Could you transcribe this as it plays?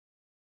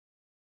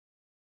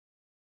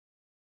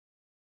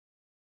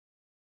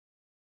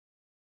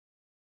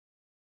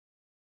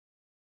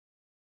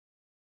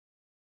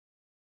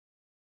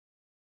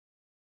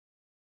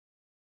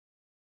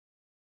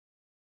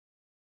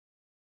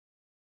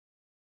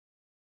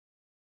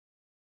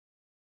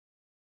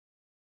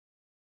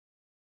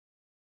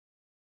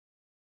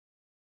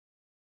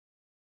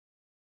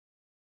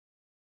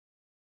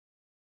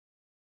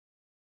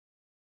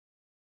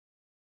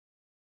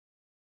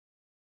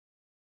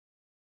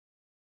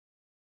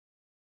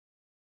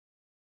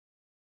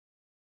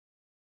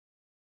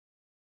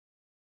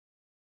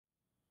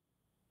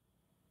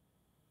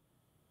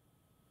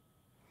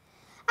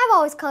I've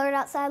always colored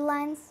outside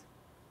lines.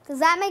 Does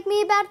that make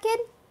me a bad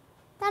kid?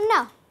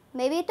 No,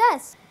 maybe it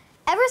does.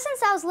 Ever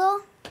since I was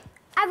little,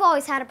 I've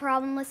always had a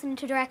problem listening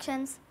to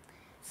directions.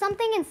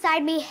 Something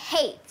inside me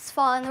hates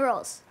following the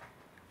rules.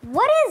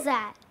 What is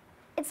that?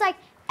 It's like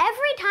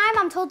every time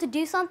I'm told to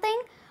do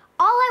something,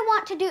 all I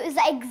want to do is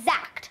the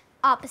exact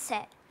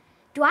opposite.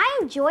 Do I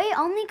enjoy it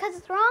only because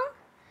it's wrong?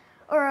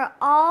 Or are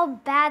all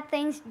bad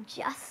things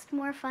just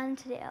more fun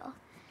to do?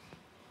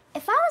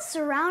 If I was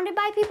surrounded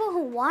by people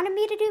who wanted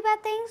me to do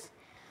bad things,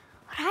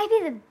 would I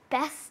be the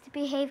best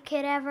behaved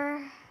kid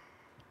ever?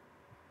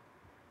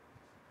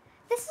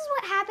 This is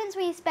what happens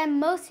when you spend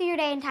most of your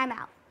day in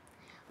timeout.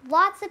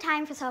 Lots of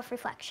time for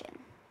self-reflection.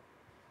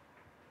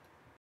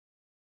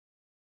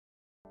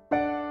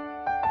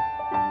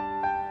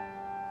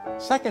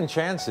 Second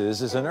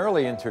Chances is an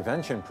early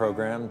intervention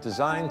program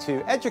designed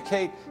to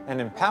educate and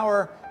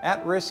empower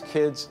at-risk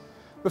kids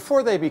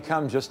before they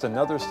become just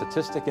another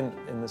statistic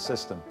in the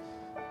system.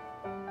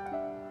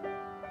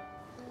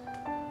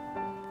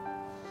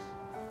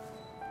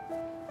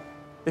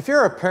 If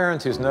you're a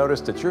parent who's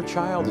noticed that your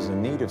child is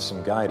in need of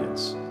some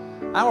guidance,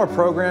 our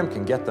program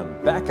can get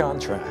them back on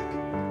track.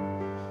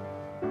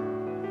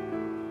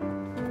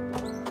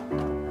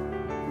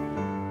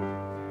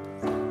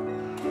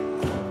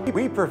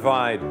 We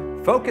provide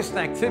focused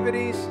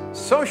activities,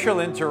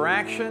 social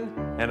interaction,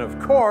 and of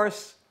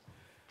course,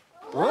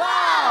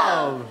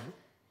 love!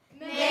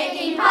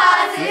 Making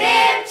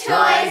positive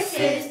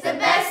choices, the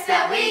best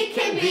that we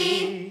can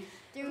be.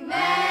 Through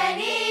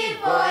many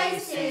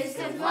voices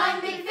of one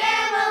big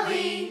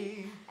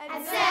family.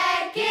 And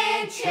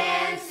second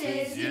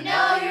chances, you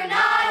know you're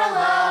not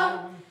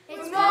alone.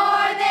 It's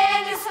more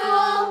than a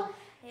school,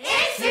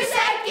 it's your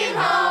second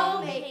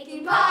home.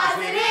 Making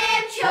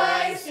positive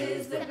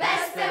choices, the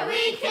best that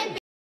we can be.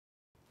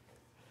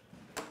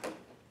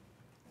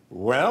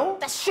 Well?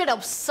 That should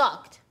have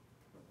sucked.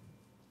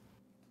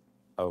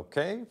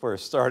 Okay, we're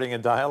starting a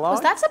dialogue.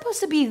 Was that supposed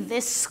to be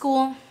this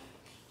school?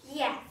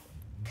 Yeah,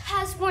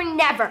 because we're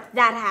never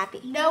that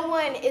happy. No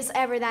one is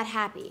ever that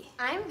happy.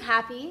 I'm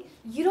happy.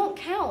 You don't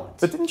count.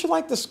 But didn't you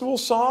like the school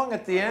song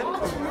at the end?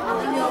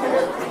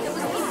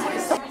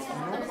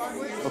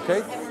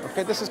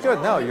 Okay, this is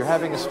good. No, you're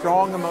having a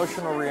strong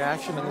emotional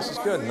reaction, and this is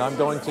good. And I'm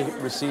going to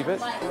receive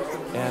it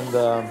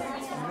and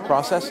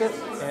process it,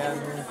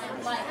 and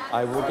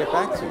I will get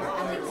back to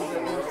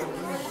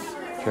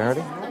you.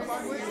 Charity?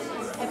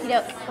 Okie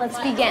doke, let's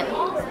begin.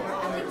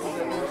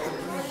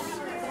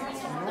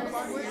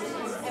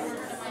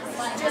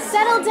 Just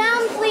settle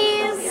down,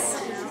 please.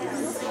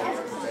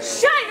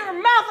 Shut your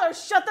mouth or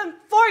shut them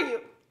for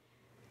you.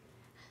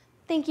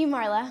 Thank you,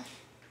 Marla.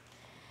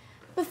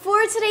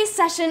 Before today's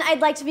session,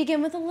 I'd like to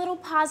begin with a little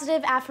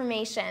positive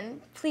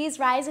affirmation. Please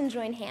rise and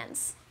join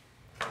hands.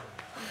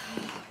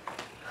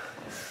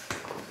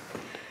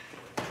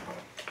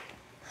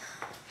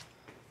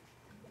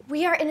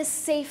 We are in a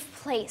safe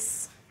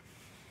place.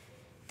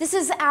 This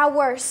is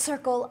our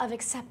circle of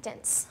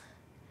acceptance.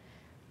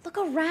 Look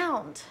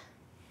around.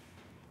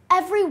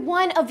 Every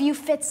one of you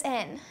fits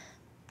in.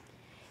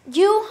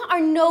 You are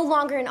no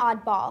longer an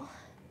oddball.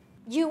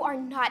 You are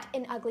not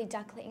an ugly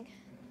duckling.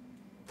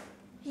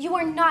 You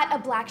are not a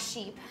black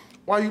sheep.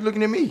 Why are you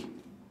looking at me?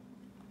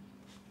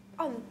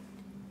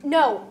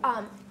 No,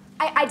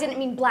 I didn't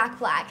mean black.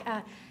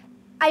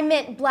 I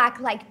meant black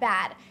like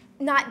bad,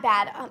 not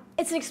bad.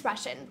 It's an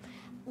expression.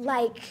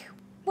 Like,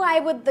 why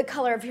would the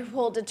color of your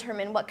wool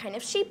determine what kind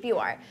of sheep you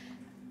are?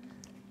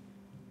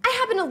 I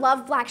happen to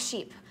love black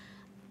sheep.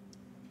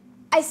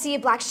 I see a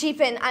black sheep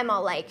and I'm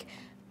all like,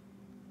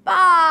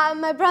 "Ah,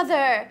 my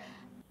brother."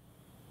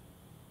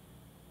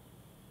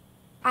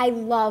 I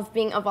love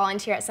being a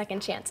volunteer at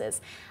Second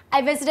Chances.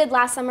 I visited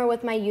last summer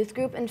with my youth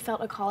group and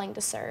felt a calling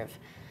to serve.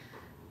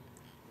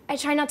 I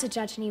try not to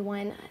judge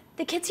anyone.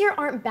 The kids here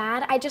aren't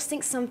bad. I just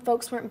think some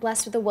folks weren't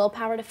blessed with the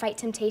willpower to fight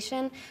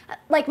temptation.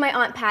 Like my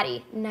Aunt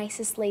Patty,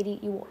 nicest lady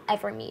you will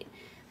ever meet.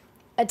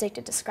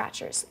 Addicted to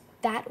scratchers.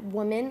 That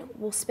woman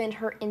will spend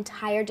her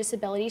entire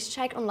disabilities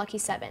check on lucky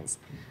sevens.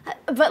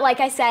 But like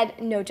I said,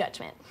 no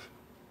judgment.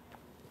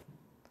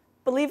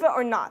 Believe it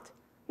or not,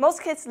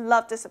 most kids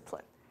love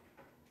discipline.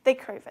 They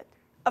crave it,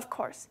 of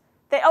course.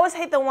 They always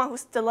hate the one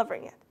who's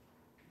delivering it.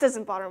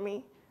 Doesn't bother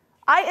me.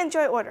 I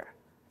enjoy order.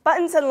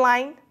 Buttons in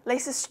line,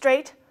 laces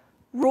straight,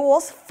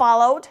 rules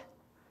followed.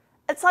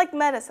 It's like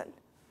medicine.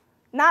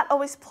 Not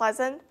always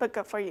pleasant, but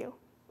good for you.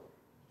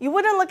 You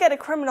wouldn't look at a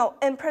criminal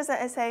in prison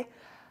and say,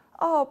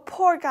 "Oh,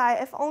 poor guy,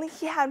 if only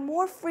he had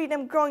more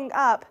freedom growing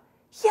up.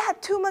 He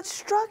had too much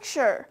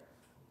structure."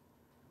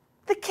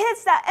 The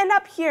kids that end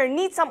up here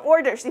need some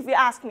orders, if you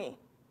ask me,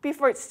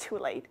 before it's too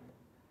late.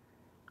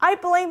 I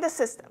blame the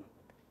system.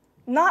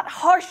 Not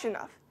harsh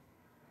enough.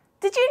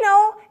 Did you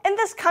know in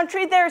this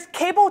country there's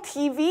cable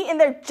TV in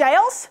their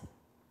jails?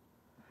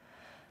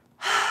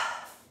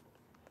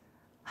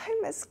 I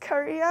miss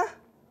Korea.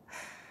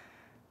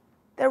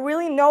 They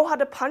really know how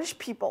to punish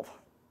people.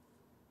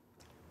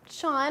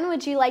 Sean,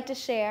 would you like to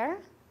share?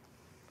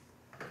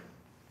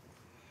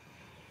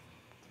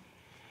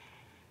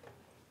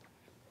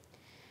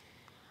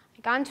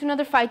 I got into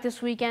another fight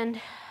this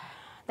weekend.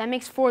 That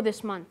makes 4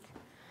 this month.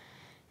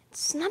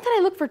 It's not that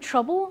I look for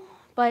trouble,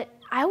 but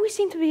I always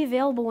seem to be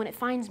available when it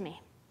finds me.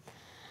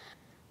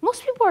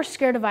 Most people are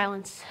scared of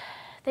violence.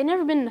 They've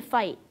never been in a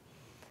fight.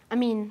 I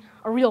mean,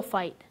 a real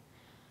fight.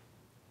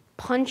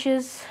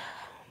 Punches,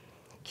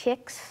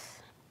 kicks,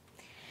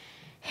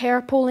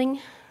 hair pulling.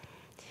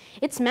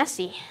 It's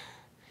messy.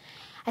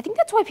 I think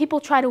that's why people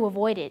try to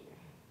avoid it.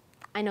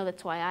 I know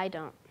that's why I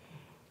don't.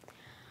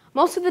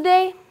 Most of the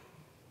day,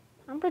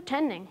 I'm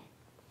pretending.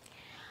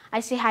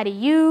 I say hi to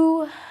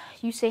you,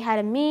 you say hi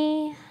to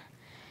me.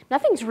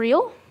 Nothing's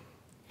real.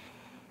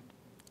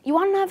 You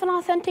want to have an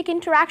authentic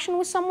interaction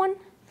with someone?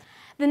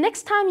 The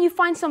next time you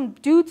find some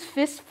dude's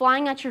fist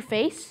flying at your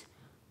face,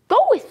 go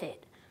with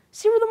it.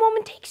 See where the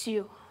moment takes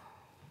you.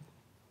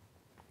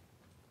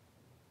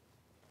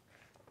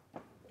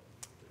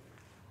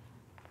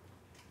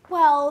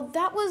 Well,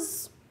 that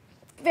was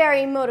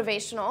very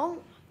motivational.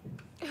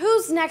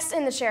 Who's next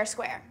in the share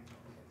square?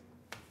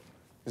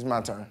 It's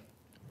my turn.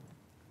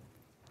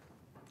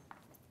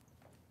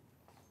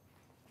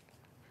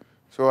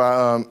 So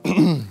I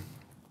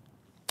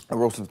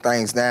wrote some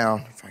things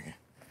down. If I can.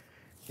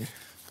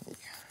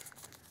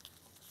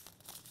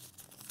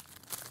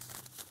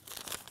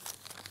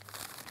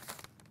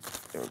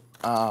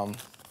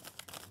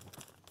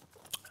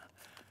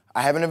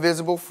 I have an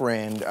invisible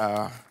friend.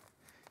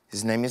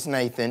 His name is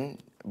Nathan,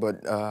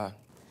 but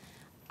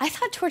I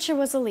thought torture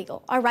was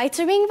illegal. Our rights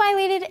are being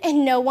violated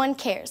and no one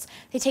cares.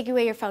 They take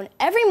away your phone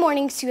every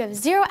morning so you have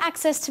zero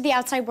access to the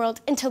outside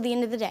world until the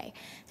end of the day.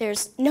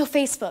 There's no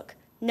Facebook,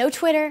 no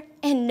Twitter,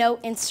 and no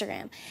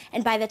Instagram.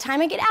 And by the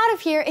time I get out of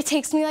here, it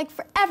takes me like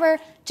forever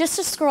just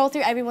to scroll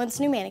through everyone's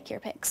new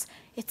manicure pics.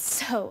 It's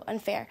so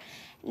unfair.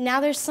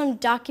 Now there's some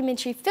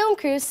documentary film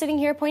crew sitting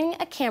here pointing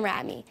a camera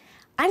at me.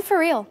 I'm for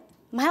real.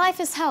 My life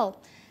is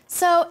hell.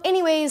 So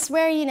anyways,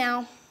 where are you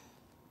now?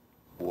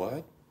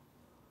 what?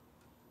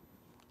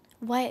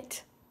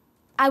 What?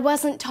 I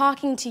wasn't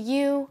talking to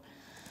you.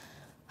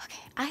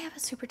 Okay, I have a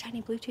super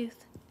tiny Bluetooth.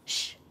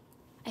 Shh.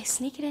 I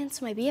sneak it in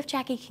so my BF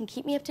Jackie can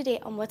keep me up to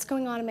date on what's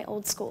going on in my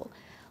old school.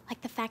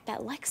 Like the fact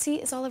that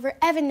Lexi is all over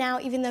Evan now,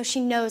 even though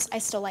she knows I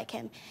still like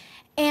him.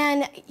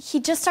 And he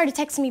just started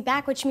texting me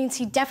back, which means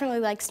he definitely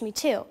likes me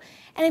too.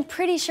 And I'm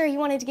pretty sure he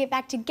wanted to get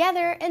back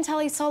together until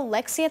he saw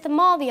Lexi at the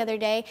mall the other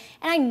day,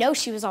 and I know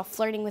she was all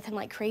flirting with him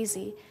like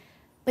crazy.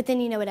 But then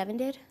you know what Evan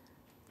did?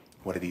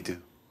 What did he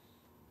do?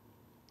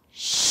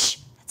 Shh,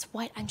 that's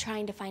what I'm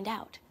trying to find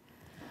out.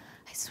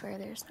 I swear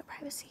there's no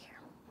privacy here.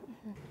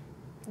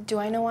 Mm-hmm. Do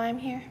I know why I'm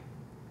here?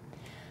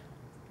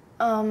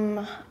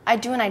 I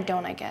do and I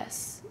don't, I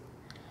guess.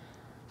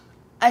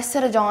 I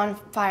set a doll on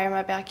fire in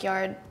my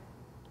backyard.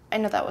 I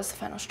know that was the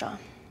final straw.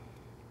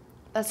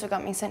 That's what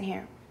got me sent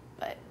here,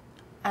 but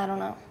I don't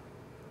know.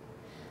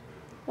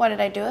 Why did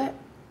I do it?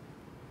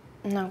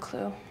 No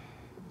clue.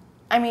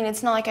 I mean,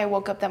 it's not like I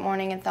woke up that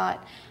morning and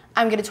thought,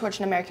 I'm gonna torch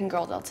an American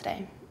Girl doll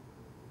today.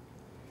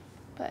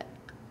 But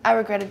I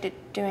regretted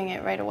doing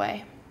it right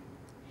away.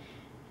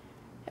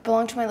 It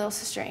belonged to my little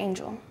sister,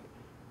 Angel.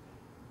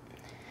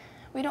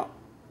 We don't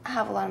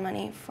have a lot of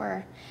money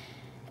for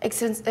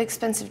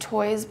expensive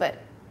toys, but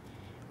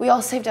we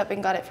all saved up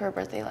and got it for her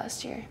birthday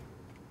last year.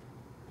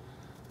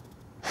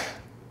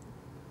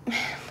 Man,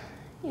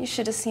 you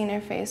should have seen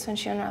her face when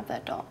she unwrapped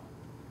that doll.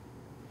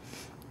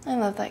 I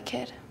love that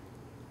kid.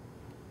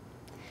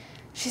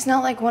 She's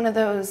not like one of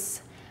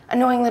those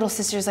annoying little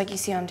sisters like you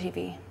see on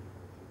TV.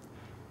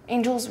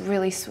 Angel's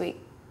really sweet.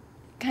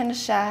 Kind of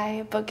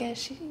shy,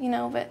 bookish, you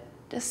know, but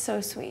just so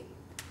sweet.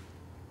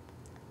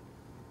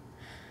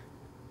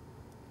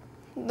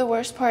 The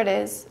worst part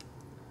is,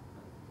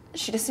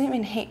 she doesn't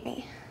even hate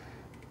me.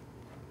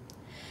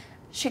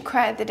 She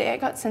cried the day I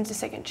got sent to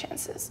second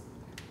chances.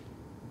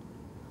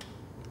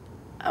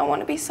 I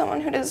want to be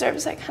someone who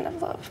deserves that kind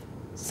of love.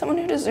 Someone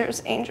who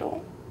deserves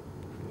Angel.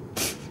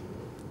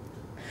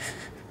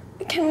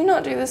 Can we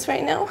not do this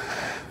right now?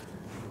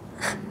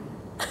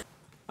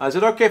 Is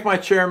it okay if my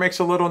chair makes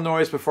a little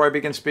noise before I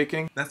begin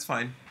speaking? That's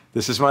fine.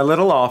 This is my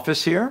little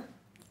office here.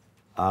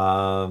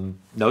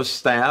 No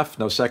staff,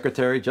 no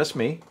secretary, just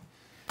me.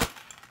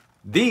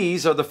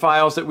 These are the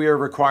files that we are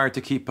required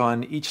to keep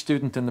on each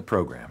student in the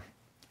program.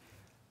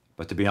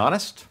 But to be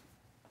honest,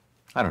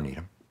 I don't need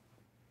them.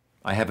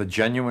 I have a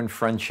genuine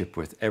friendship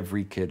with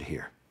every kid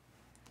here.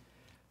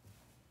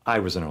 I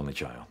was an only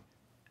child,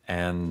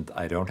 and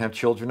I don't have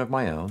children of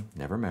my own,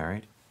 never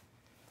married.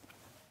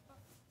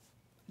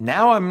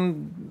 Now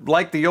I'm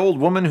like the old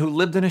woman who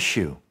lived in a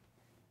shoe,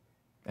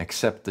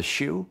 except the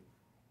shoe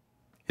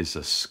is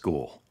a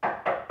school.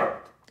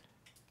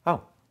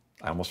 Oh,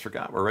 I almost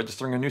forgot. We're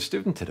registering a new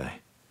student today.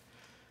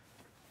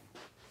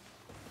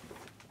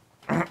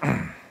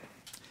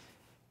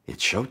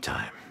 It's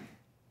showtime.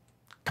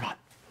 Come on.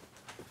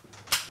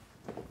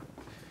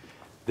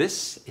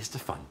 This is the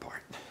fun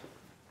part.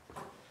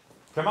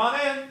 Come on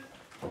in.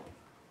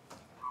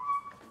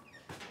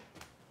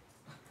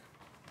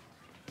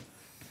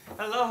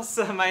 Hello,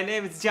 sir. My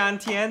name is John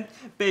Tian,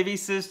 baby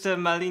sister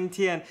Malin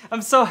Tian.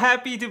 I'm so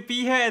happy to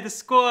be here at the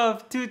School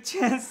of Two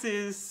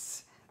Chances.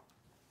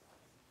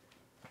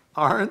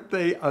 Aren't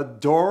they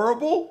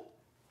adorable?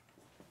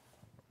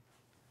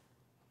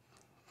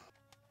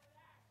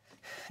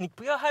 你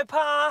不要害怕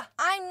啊！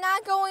 I'm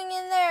not going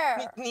in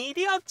there. 你一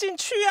定要进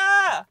去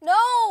啊！ No,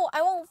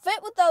 I won't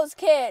fit with those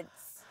kids.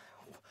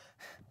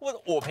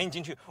 我陪你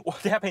进去，我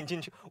等下陪你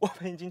进去，我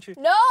陪你进去。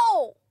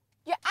 No,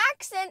 your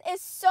accent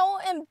is so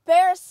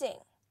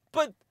embarrassing.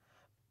 But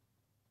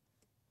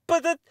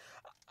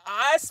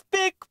I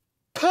speak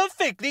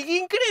perfectly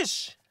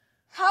English.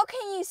 How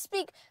can you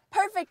speak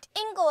perfect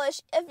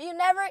English if you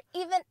never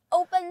even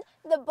open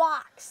the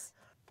box?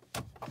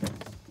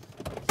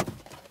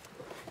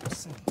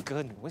 是你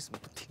哥，你为什么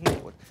不听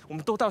我的？我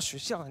们都到学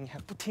校了，你还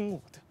不听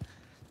我的？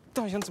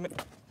到底想怎么样？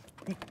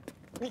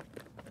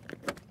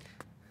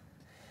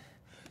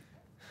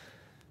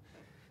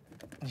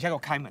你现在给我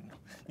开门！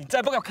你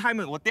再不给我开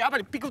门，我等下把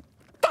你屁股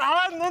打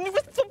烂了！你为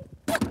什么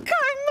不开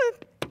门？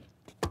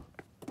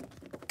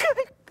开！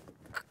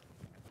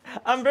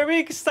 I'm very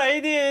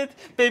excited.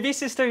 Baby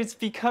sister is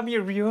becoming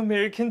a real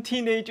American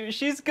teenager.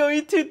 She's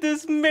going to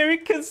this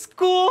American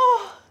school.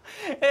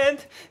 And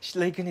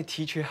they're gonna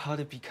teach her how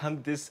to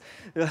become this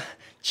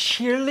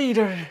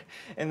cheerleader.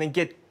 And then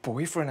get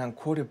boyfriend on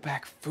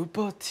quarterback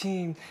football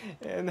team.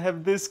 And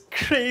have this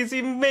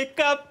crazy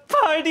makeup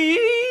party.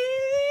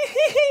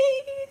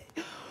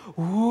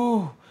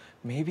 Ooh,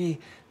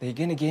 maybe they're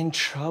gonna get in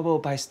trouble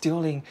by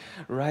stealing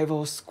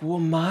rival school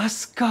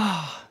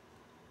mascot.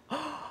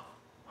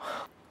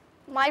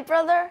 My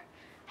brother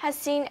has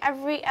seen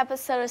every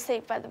episode of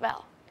Saved by the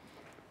Bell.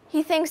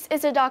 He thinks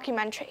it's a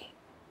documentary.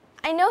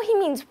 I know he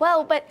means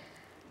well, but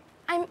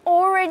I'm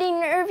already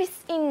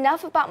nervous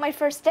enough about my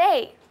first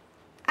day.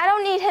 I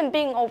don't need him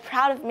being all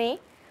proud of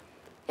me.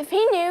 If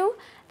he knew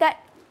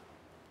that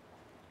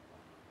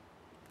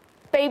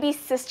baby's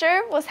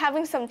sister was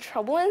having some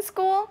trouble in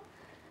school,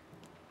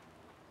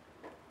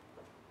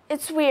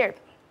 it's weird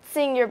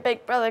seeing your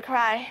big brother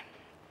cry.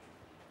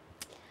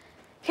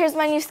 Here's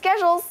my new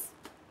schedules.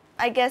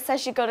 I guess I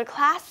should go to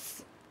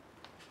class,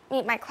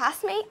 meet my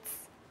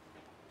classmates.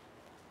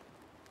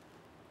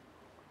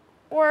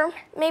 Or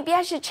maybe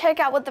I should check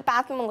out what the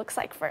bathroom looks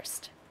like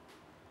first.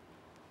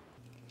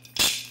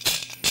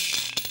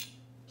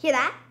 Hear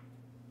that?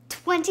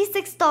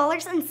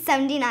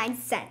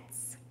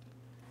 $26.79.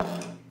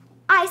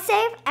 I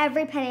save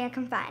every penny I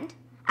can find.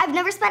 I've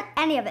never spent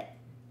any of it.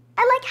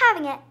 I like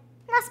having it,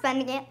 not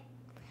spending it.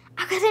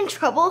 I got in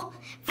trouble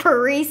for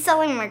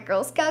reselling my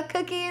Girl Scout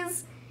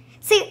cookies.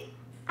 See,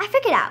 I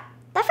figured out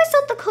that if I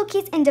sold the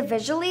cookies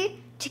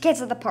individually to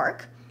kids at the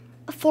park,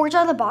 a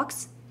 $4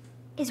 box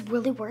is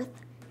really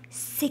worth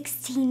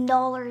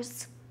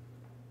 $16.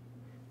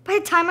 By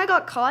the time I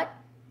got caught,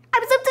 I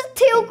was up to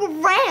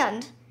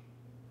 $2,000.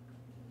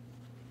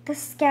 The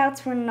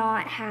Scouts were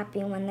not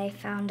happy when they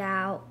found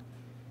out.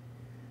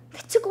 They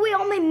took away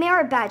all my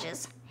merit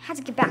badges. I had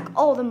to give back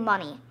all the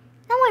money.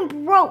 Now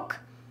I'm broke.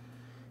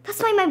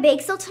 That's why my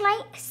bake sale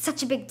tonight is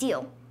such a big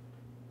deal.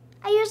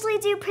 I usually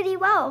do pretty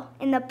well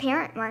in the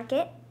parent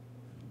market.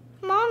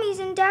 Mommies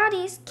and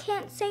daddies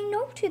can't say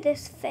no to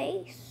this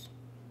face.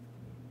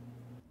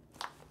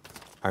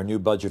 Our new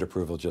budget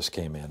approval just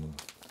came in.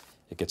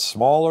 It gets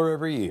smaller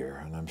every year,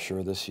 and I'm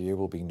sure this year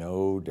will be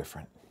no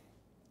different.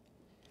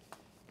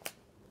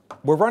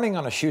 We're running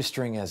on a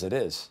shoestring as it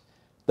is.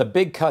 The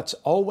big cuts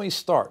always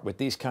start with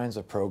these kinds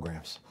of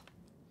programs.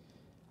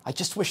 I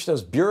just wish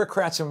those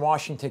bureaucrats in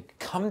Washington could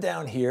come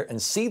down here and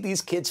see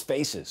these kids'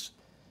 faces.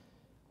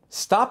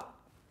 Stop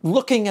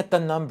looking at the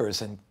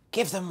numbers and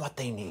give them what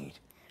they need.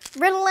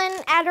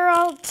 Ritalin,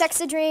 Adderall,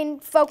 Adrien,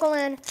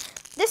 Focalin.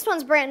 This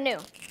one's brand new.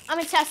 I'm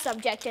a test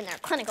subject in their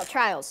clinical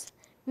trials.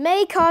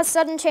 May cause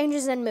sudden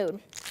changes in mood.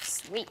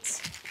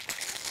 Sweet.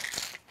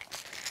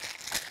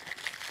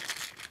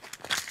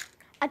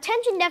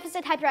 Attention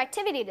deficit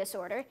hyperactivity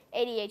disorder,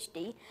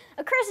 ADHD,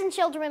 occurs in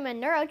children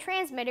when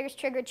neurotransmitters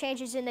trigger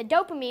changes in the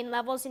dopamine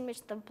levels in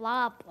which the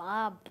blah,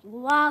 blah,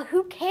 blah.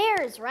 Who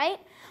cares, right?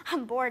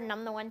 I'm bored and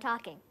I'm the one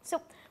talking.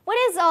 So what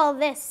is all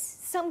this?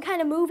 Some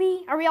kind of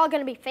movie? Are we all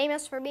going to be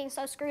famous for being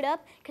so screwed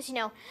up? Because, you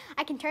know,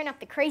 I can turn up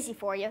the crazy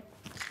for you.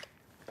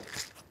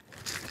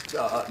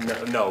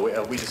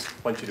 No, we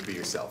just want you to be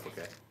yourself,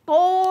 okay?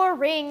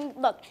 Boring.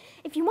 Look,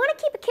 if you want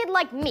to keep a kid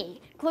like me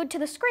glued to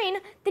the screen,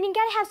 then you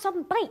gotta have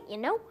some bite, you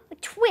know? A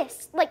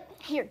twist. Like,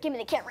 here, give me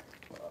the camera.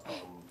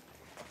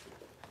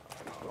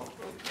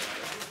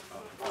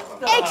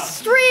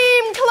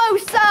 Extreme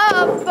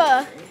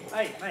close-up!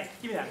 Hey,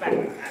 give me that back.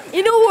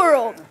 In a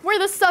world where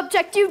the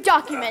subject you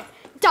document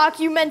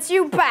documents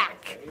you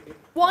back,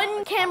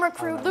 one camera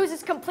crew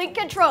loses complete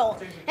control,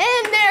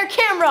 and their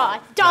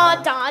camera,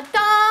 da da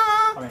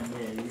da!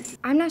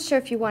 I'm not sure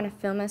if you want to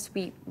film us.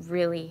 We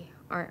really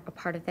aren't a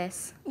part of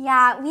this.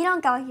 Yeah, we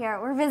don't go here.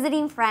 We're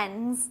visiting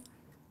friends.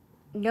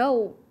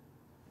 No,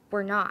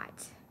 we're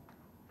not.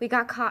 We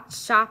got caught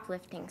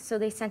shoplifting, so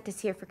they sent us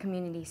here for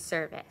community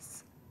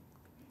service.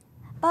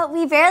 But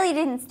we barely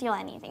didn't steal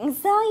anything,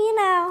 so you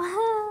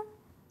know.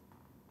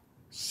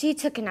 She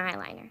took an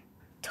eyeliner.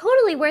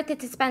 Totally worth it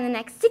to spend the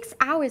next 6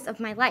 hours of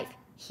my life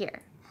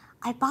here.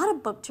 I bought a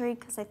book tree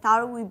because I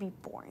thought it would be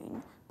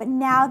boring. but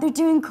now they're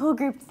doing cool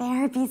group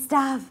therapy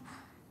stuff.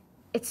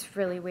 It's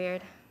really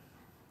weird.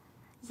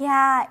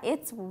 Yeah,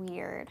 it's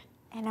weird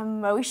and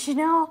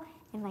emotional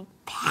and like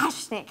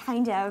passionate,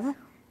 kind of.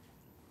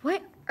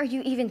 What are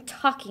you even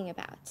talking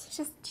about?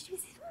 Just, did you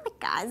see some of the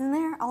guys in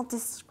there all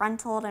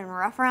disgruntled and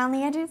rough around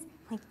the edges?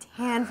 Like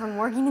tan from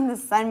working in the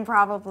sun,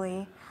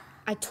 probably.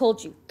 I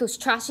told you, those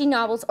trashy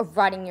novels are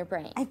rotting your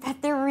brain. I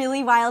bet they're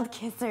really wild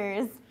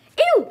kissers.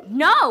 Ew,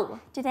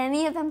 no! Did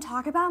any of them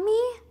talk about me?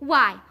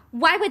 Why?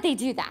 Why would they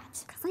do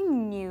that? Because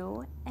I'm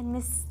new and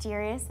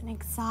mysterious and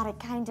exotic,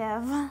 kind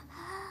of.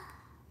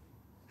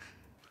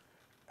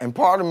 And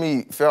part of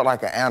me felt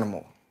like an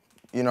animal,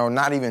 you know,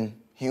 not even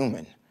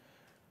human.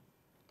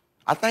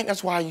 I think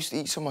that's why I used to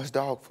eat so much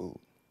dog food.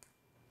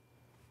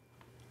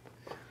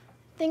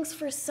 Thanks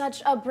for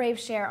such a brave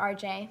share,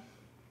 RJ.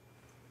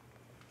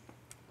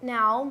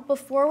 Now,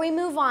 before we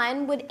move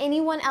on, would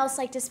anyone else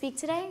like to speak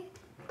today?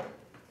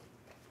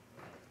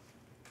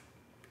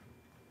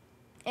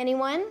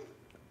 Anyone?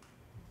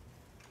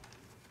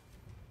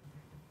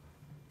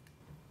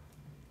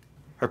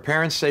 Her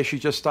parents say she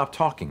just stopped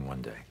talking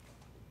one day.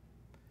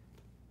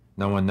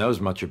 No one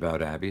knows much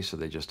about Abby, so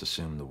they just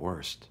assume the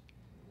worst.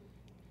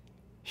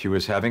 She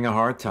was having a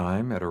hard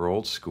time at her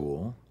old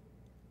school.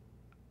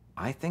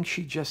 I think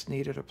she just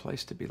needed a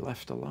place to be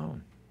left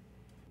alone.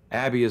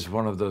 Abby is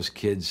one of those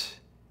kids.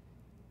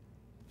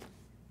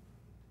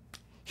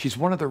 She's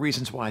one of the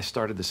reasons why I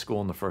started the school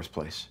in the first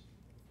place.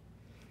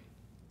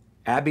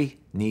 Abby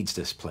needs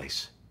this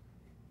place.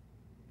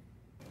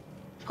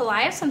 Well,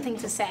 I have something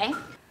to say.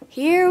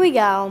 Here we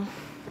go.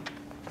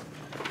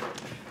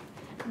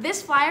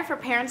 This flyer for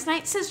Parents'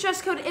 Night says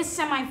dress code is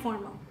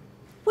semi-formal.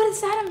 What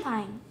is that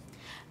implying?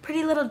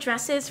 Pretty little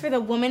dresses for the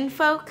woman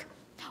folk?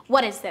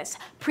 What is this,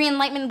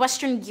 pre-Enlightenment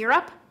Western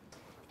Europe?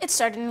 It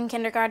started in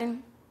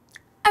kindergarten.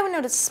 I would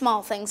notice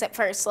small things at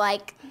first,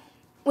 like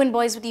when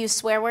boys would use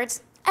swear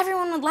words,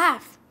 everyone would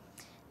laugh.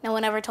 No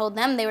one ever told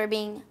them they were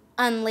being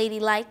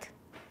unladylike.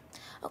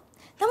 Oh,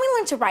 then we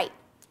learned to write,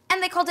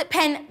 and they called it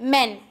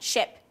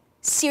penmanship.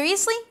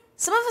 Seriously?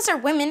 Some of us are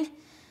women.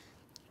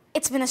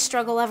 It's been a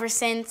struggle ever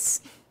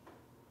since.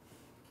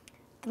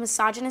 The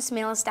misogynist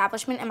male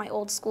establishment at my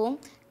old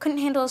school couldn't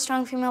handle a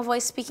strong female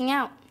voice speaking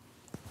out.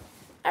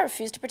 I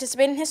refused to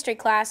participate in history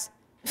class.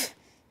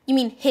 You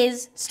mean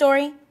his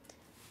story?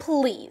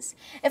 Please.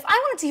 If I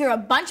wanted to hear a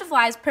bunch of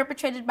lies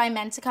perpetrated by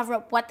men to cover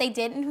up what they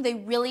did and who they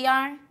really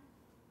are,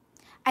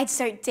 I'd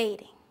start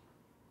dating.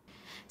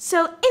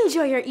 So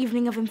enjoy your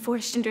evening of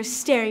enforced gender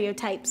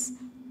stereotypes,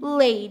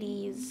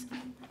 ladies.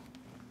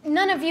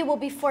 None of you will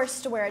be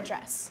forced to wear a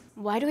dress.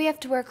 Why do we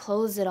have to wear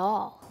clothes at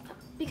all?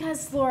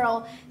 Because,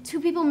 Laurel, 2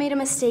 people made a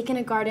mistake in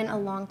a garden a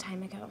long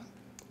time ago.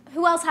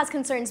 Who else has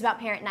concerns about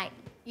parent night?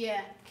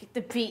 Yeah, kick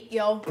the beat,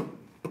 yo.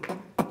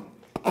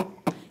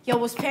 Yo,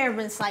 what's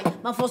parents like?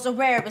 My folks are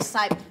rare as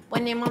type.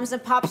 When their moms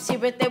and pops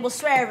hear it, they will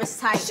swear as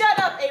type. Shut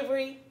up,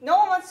 Avery. No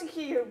one wants to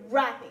hear you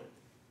rapping.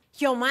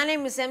 Yo, my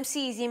name is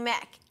MC Easy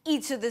Mac, E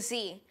to the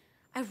Z.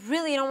 I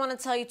really don't want to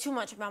tell you too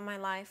much about my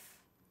life,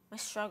 my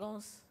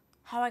struggles,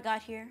 how I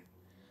got here.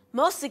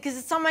 Mostly because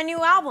it's on my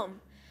new album.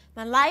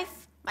 My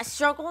life, my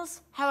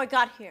struggles, how I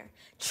got here.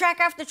 Track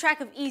after track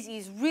of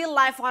Easy's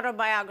real-life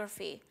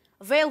autobiography,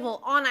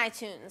 available on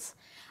iTunes.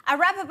 I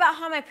rap about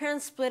how my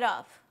parents split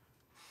up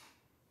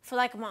for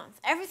like a month.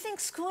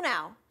 Everything's cool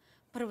now,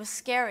 but it was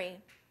scary.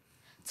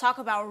 Talk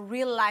about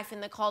real life in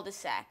the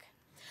cul-de-sac.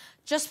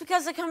 Just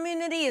because the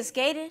community is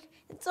gated,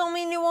 it don't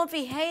mean you won't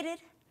be hated.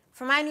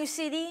 For my new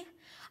CD,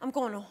 I'm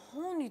going a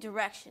whole new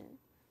direction.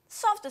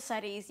 Softer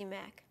side of Easy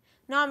Mac.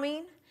 Know what I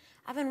mean?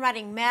 I've been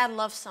writing mad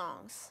love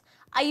songs.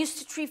 I used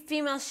to treat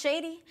females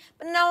shady,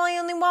 but now I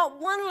only want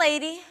one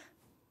lady.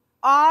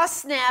 Aw,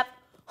 snap.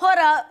 Hold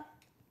up.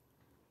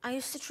 I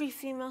used to treat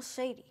females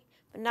shady,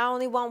 but now I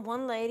only want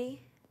one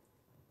lady.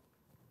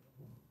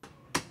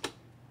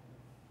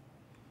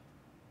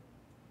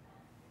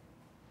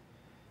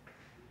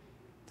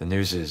 The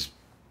news is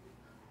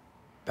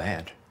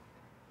bad.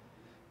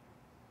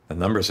 The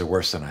numbers are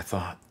worse than I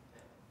thought.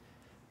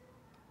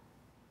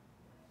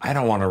 I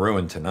don't want to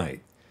ruin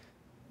tonight.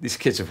 These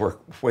kids have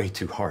worked way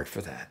too hard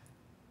for that.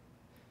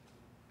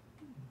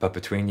 But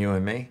between you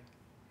and me,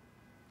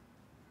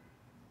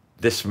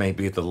 this may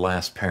be the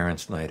last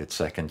parents' night at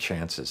Second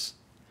Chances.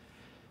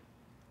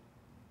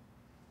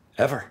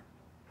 Ever.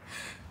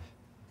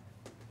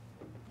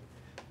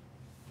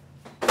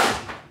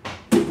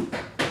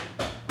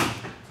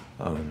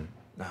 Oh,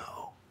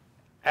 no.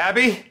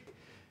 Abby?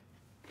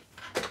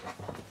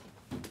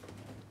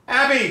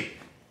 Abby!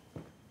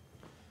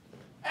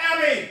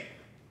 Abby!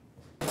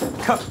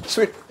 Come,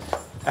 sweet.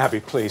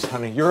 Abby, please,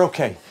 honey, you're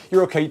okay.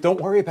 You're okay. Don't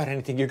worry about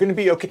anything. You're gonna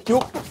be okay.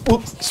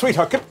 Oops,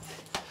 sweetheart, come.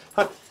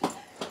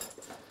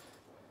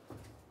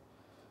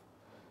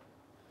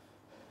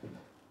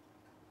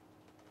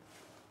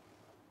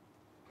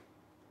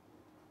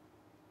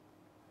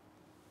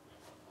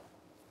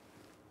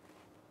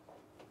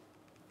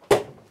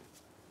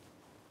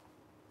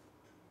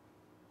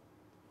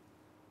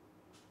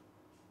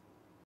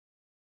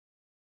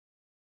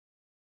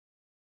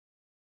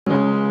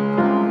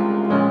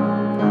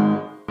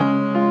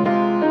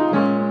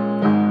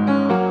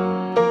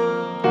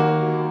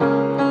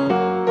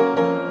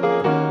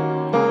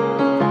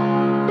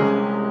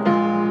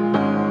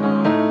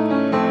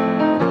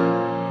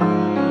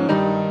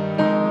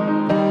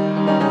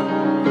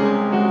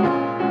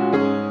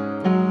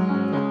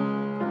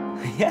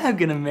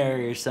 gonna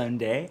marry her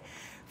someday.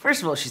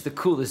 First of all, she's the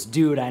coolest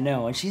dude I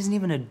know, and she isn't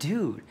even a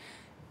dude.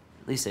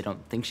 At least I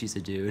don't think she's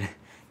a dude.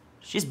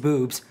 She's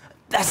boobs.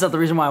 That's not the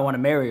reason why I want to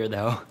marry her,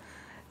 though.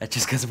 That's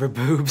just because of her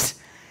boobs.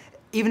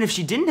 Even if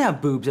she didn't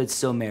have boobs, I'd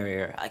still marry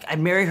her. I'd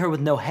marry her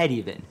with no head,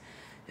 even.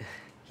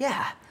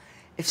 Yeah,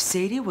 if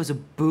Sadie was a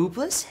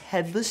boobless,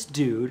 headless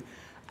dude,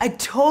 I'd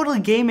totally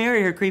gay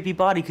marry her creepy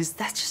body, because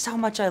that's just how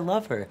much I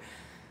love her.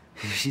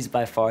 She's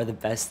by far the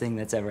best thing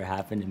that's ever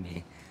happened to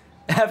me.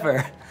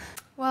 Ever.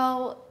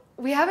 Well,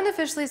 we haven't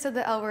officially said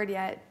the L word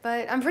yet,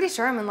 but I'm pretty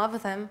sure I'm in love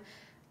with him.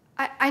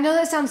 I know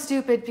that sounds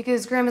stupid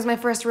because Graham is my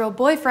first real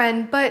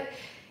boyfriend, but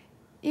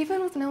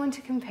even with no one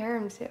to compare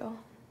him to,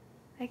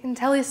 I can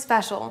tell he's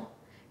special.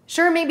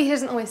 Sure, maybe he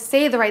doesn't always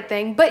say the right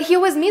thing, but he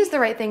always means the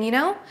right thing, you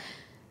know?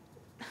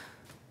 I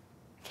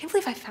can't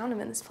believe I found him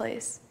in this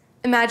place.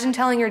 Imagine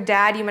telling your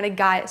dad you met a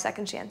guy at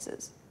Second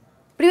Chances.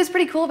 But he was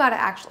pretty cool about it,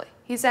 actually.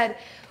 He said,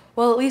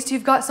 well, at least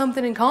you've got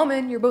something in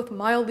common. You're both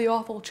mildly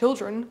awful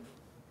children.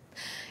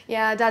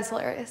 Yeah, Dad's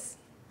hilarious.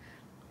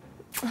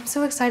 I'm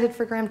so excited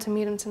for Graham to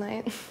meet him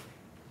tonight.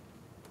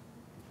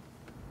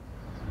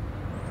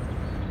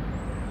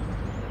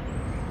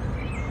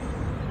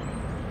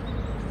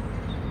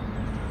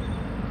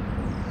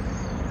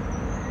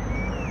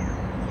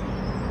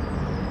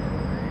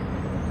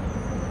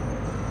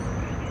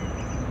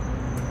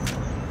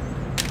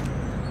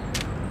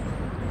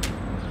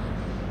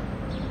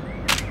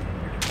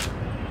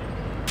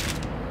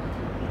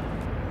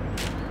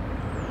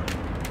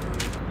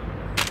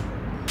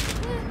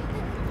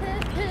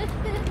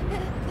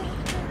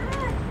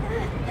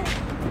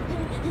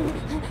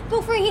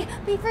 Go free,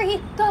 be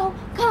free, go,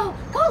 go,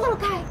 go, little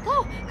guy,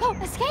 go, go,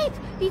 escape,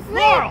 be free.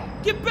 Laurel,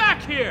 get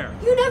back here!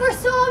 You never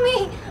saw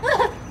me.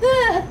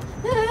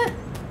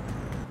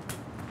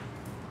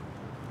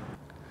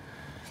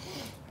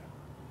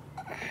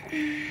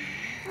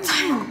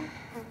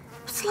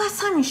 When's the last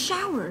time you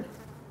showered?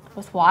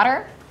 With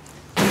water?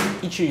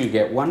 Each of you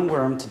get one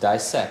worm to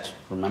dissect.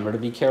 Remember to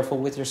be careful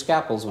with your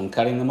scalpels when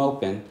cutting them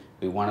open.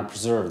 We want to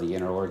preserve the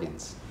inner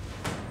organs.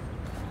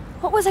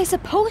 What was I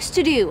supposed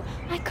to do?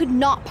 I could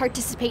not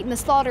participate in the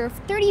slaughter of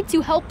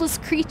 32 helpless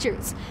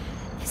creatures.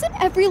 Isn't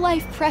every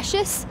life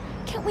precious?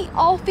 Can't we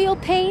all feel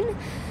pain?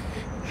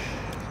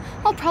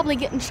 I'll probably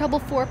get in trouble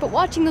for it, but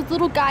watching those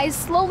little guys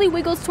slowly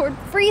wiggle toward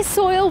free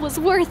soil was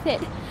worth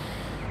it.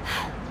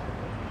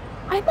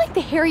 I'm like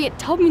the Harriet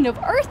Tubman of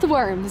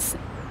earthworms.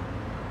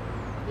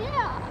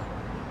 Yeah.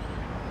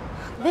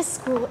 This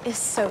school is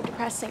so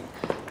depressing.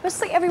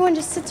 Mostly everyone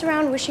just sits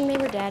around wishing they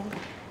were dead.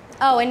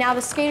 Oh, and now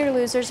the skater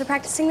losers are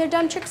practicing their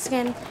dumb tricks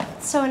again.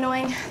 It's so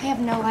annoying. They have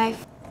no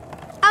life.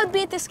 I would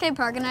be at the skate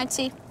park and I'd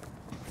see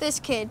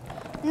this kid.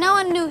 No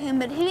one knew him,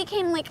 but he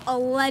became like a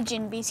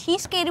legend because he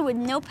skated with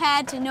no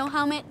pads and no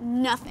helmet,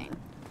 nothing.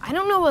 I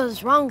don't know what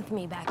was wrong with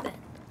me back then.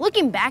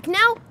 Looking back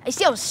now, I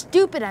see how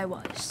stupid I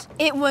was.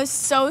 It was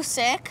so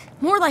sick.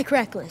 More like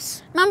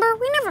reckless. Remember,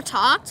 we never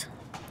talked.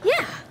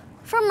 Yeah.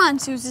 For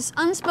months, it was this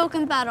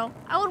unspoken battle.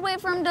 I would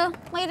wait for him to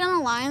lay down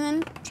a lie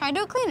and then try to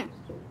do it cleaner.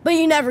 But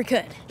you never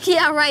could.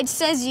 Yeah, right,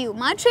 says you.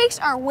 My tricks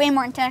are way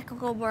more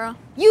technical, bro.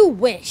 You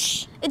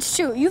wish. It's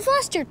true, you've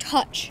lost your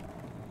touch.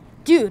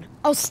 Dude,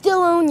 I'll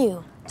still own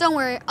you. Don't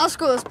worry, I'll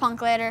screw this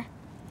punk later.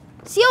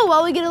 See how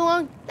well we get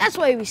along? That's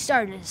why we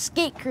started a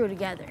skate crew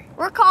together.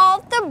 We're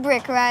called the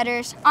Brick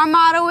Riders. Our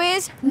motto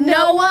is,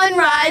 no one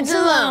rides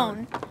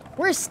alone.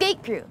 We're a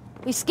skate crew.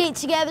 We skate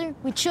together,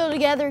 we chill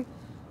together.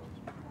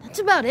 That's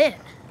about it.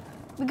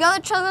 We got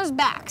each other's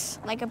backs,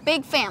 like a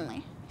big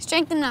family.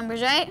 Strength in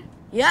numbers, right?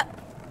 Yep.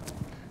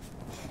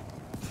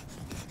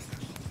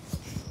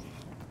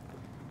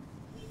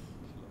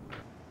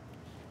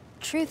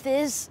 Truth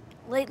is,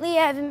 lately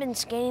I haven't been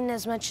skating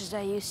as much as I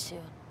used to.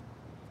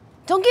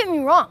 Don't get me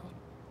wrong.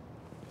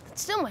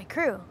 It's still my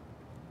crew,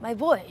 my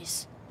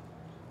boys.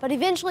 But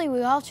eventually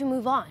we all have to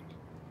move on,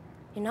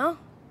 you know?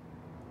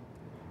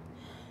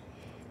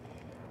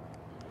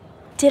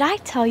 Did I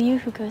tell you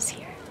who goes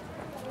here?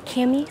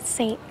 Cami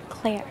St.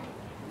 Clair.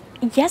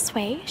 Yes,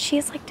 Way, she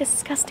is like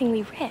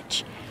disgustingly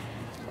rich.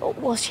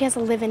 Well, she has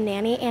a live-in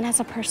nanny and has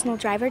a personal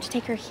driver to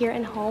take her here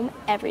and home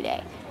every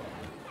day.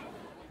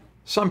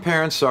 Some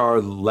parents are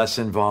less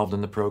involved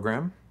in the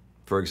program.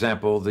 For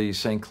example, the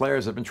St.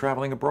 Clairs have been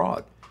traveling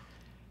abroad.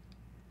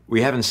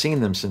 We haven't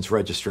seen them since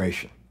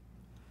registration.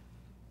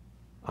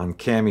 On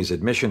Cammie's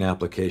admission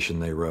application,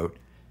 they wrote,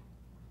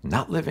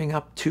 "Not living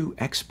up to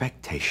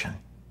expectation."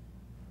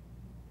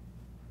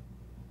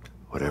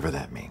 Whatever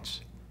that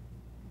means.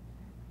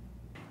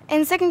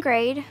 In second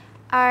grade,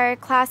 our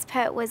class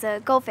pet was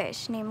a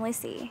goldfish named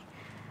Lucy.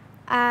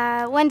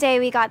 One day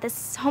we got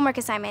this homework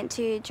assignment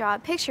to draw a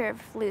picture of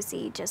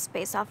Lucy just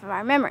based off of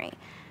our memory.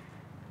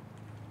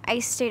 I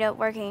stayed up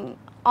working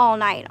all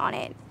night on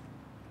it.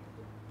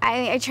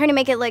 I tried to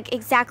make it look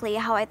exactly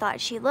how I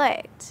thought she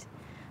looked.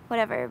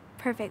 Whatever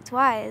perfect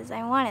was,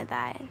 I wanted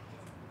that.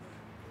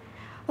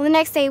 Well, the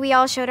next day we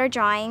all showed our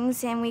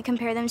drawings and we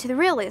compared them to the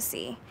real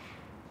Lucy.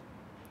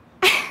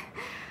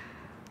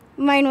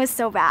 Mine was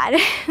so bad,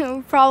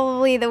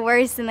 probably the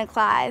worst in the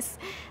class.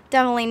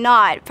 definitely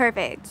not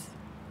perfect.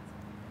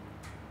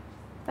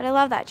 But I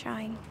love that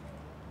drawing.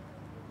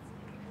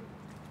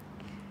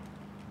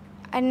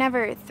 I'd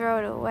never throw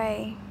it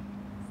away.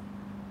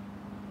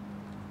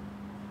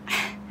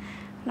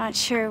 I'm not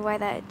sure why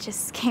that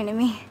just came to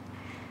me.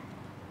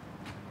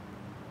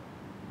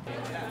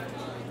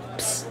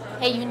 Psst.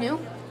 Hey, you new?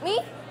 Me?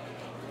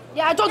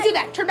 Yeah, don't do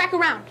that. Turn back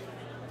around.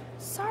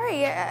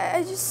 Sorry,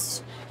 I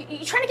just...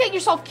 You trying to get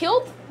yourself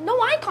killed? No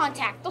eye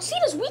contact. They'll see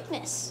it as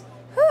weakness.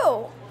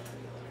 Who?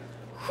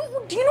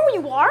 Do you know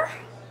where you are?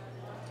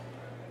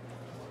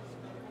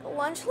 The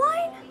lunch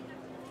line?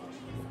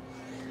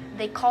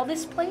 They call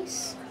this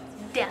place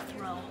Death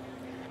Row.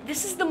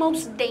 This is the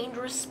most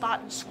dangerous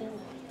spot in school.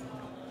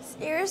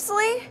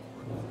 Seriously?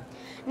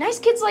 Nice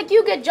kids like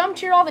you get jumped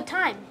here all the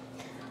time.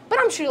 But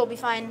I'm sure you'll be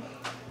fine.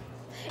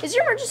 Is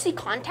your emergency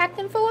contact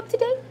info up to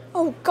date?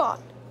 Oh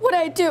God, what'd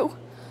I do?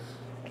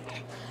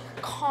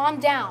 Calm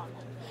down.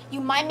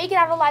 You might make it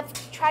out alive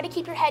if you try to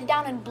keep your head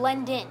down and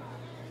blend in.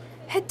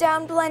 Head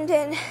down, blend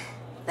in.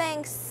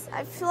 Thanks.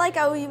 I feel like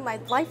I owe you my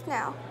life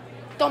now.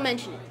 Don't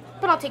mention it,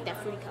 but I'll take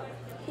that fruity cup.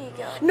 Here you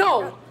go.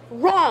 No,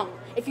 wrong.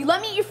 If you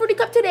let me eat your fruity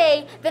cup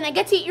today, then I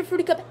get to eat your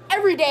fruity cup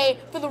every day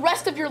for the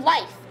rest of your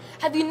life.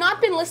 Have you not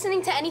been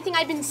listening to anything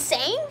I've been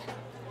saying?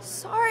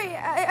 Sorry,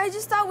 I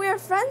just thought we were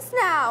friends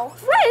now.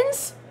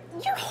 Friends?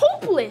 You're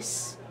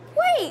hopeless.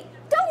 Wait,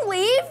 don't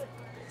leave.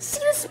 See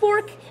this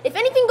spork? If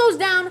anything goes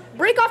down,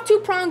 break off 2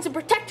 prongs and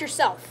protect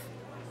yourself.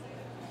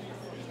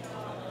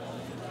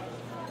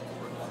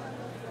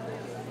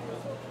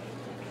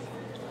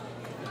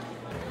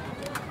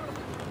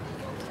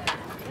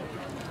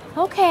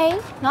 Okay,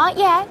 not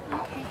yet.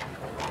 Okay.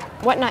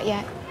 What not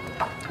yet?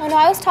 Oh no,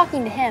 I was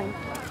talking to him.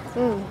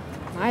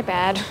 My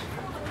bad.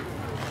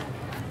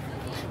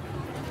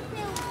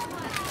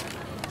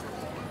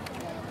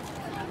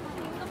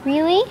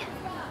 Really?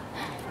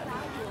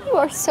 You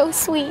are so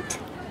sweet.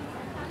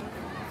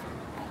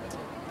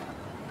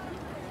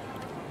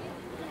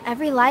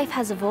 Every life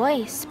has a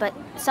voice, but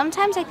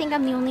sometimes I think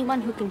I'm the only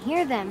one who can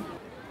hear them.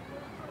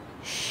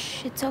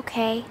 Shh, it's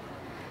okay.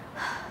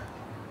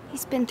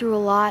 He's been through a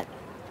lot.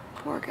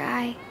 Poor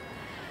guy.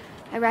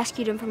 I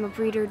rescued him from a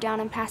breeder down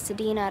in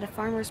Pasadena at a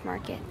farmer's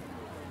market.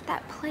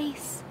 That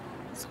place.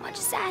 So much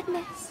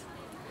sadness.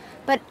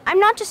 But I'm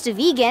not just a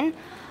vegan.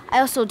 I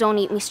also don't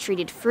eat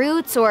mistreated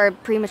fruits or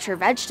premature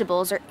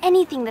vegetables or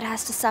anything that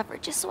has to suffer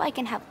just so I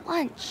can have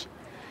lunch.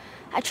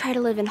 I try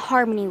to live in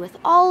harmony with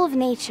all of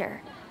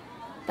nature.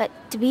 But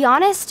to be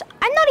honest,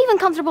 I'm not even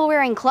comfortable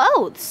wearing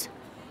clothes.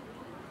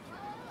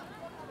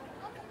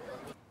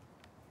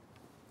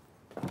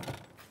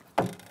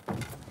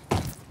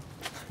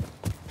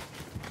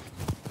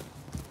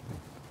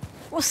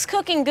 Was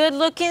cooking good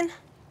looking?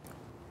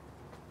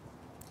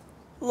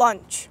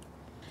 Lunch.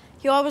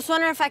 Yo, I was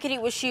wondering if I could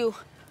eat with you.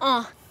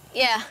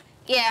 Yeah.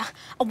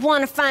 I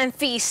want a fine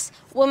feast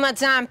with my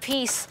dime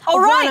piece. All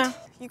right,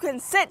 you can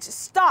sit, just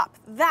stop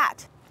that.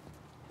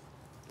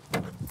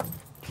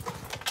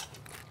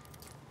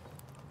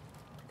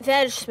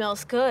 That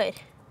smells good.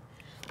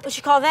 What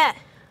you call that?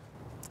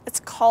 It's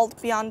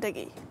called Beyond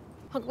Diggy.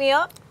 Hook me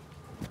up?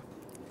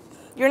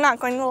 You're not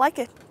going to like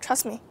it,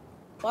 trust me.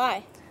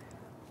 Why?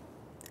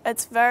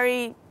 It's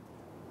very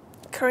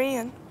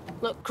Korean.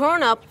 Look,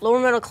 growing up, lower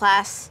middle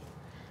class,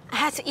 I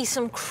had to eat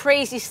some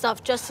crazy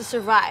stuff just to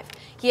survive.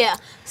 Yeah,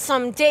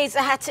 some days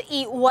I had to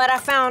eat what I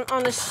found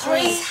on the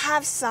street. Please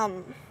have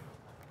some.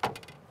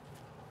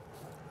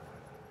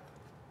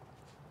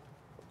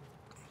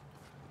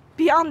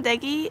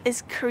 Beyondegi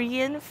is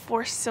Korean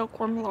for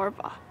silkworm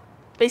larvae.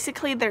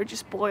 Basically, they're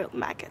just boiled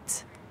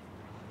maggots.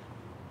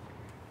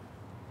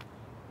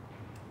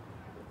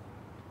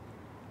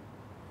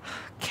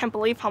 Can't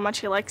believe how much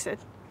he likes it.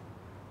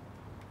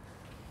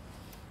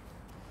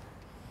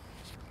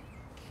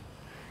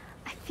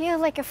 I feel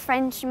like a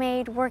French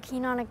maid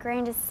working on a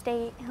grand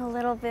estate in a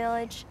little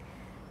village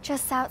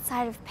just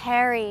outside of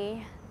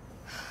Paris.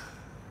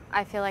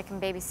 I feel like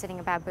I'm babysitting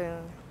a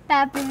baboon.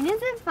 Baboon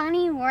is a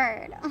funny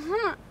word.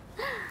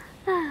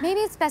 Maybe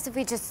it's best if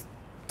we just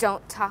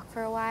don't talk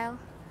for a while.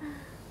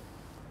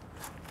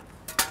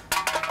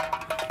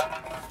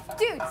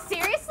 Dude,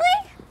 seriously?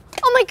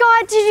 Oh my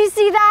God, did you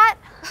see that?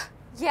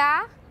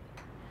 Yeah?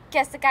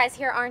 Guess the guys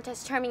here aren't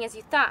as charming as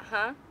you thought,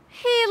 huh?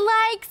 He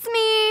likes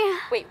me.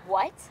 Wait,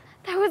 what?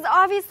 That was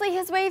obviously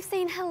his way of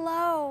saying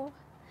hello.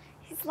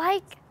 He's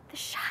like the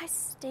shy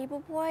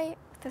stable boy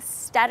with a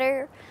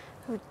stutter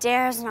who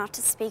dares not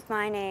to speak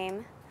my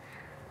name.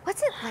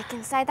 What's it like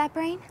inside that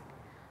brain?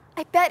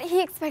 I bet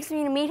he expects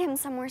me to meet him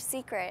somewhere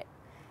secret.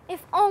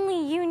 If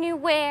only you knew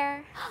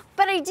where.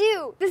 But I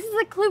do. This is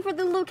a clue for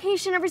the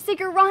location of our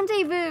secret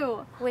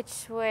rendezvous.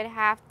 Which would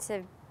have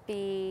to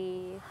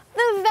be...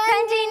 the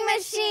vending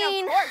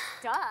machine. Of course,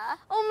 duh.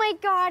 Oh my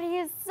God, he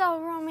is so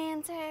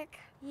romantic.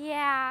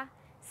 Yeah,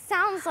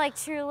 sounds like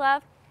true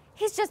love.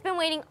 He's just been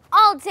waiting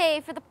all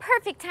day for the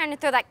perfect time to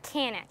throw that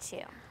can at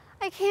you.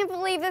 I can't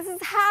believe this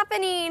is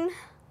happening.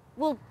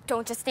 Well,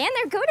 don't just stand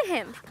there, go to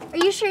him. Are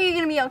you sure you're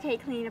gonna be okay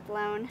cleaning up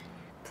alone?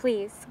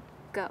 Please,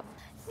 go.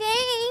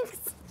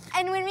 Thanks.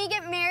 And when we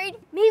get married,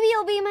 maybe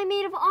you'll be my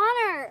maid of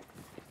honor.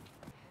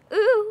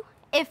 Ooh,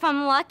 if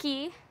I'm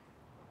lucky.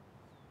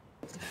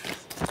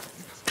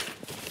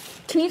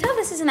 Can you tell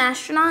this is an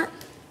astronaut?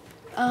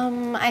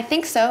 I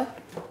think so.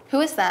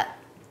 Who is that?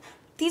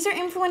 These are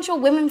influential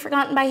women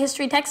forgotten by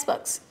history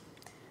textbooks.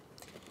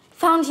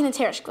 Valentina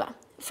Tereshkova,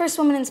 first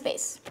woman in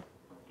space.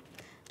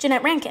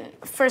 Jeanette Rankin,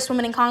 first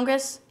woman in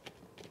Congress.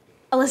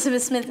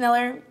 Elizabeth Smith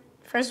Miller,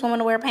 first woman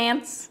to wear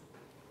pants.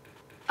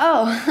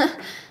 Oh,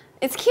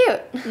 it's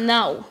cute.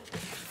 No,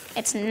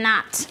 it's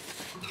not.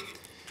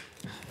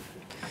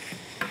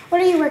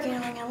 What are you working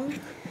on, Ellen?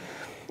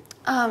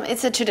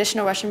 It's a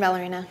traditional Russian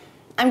ballerina.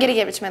 I'm gonna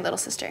give it to my little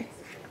sister.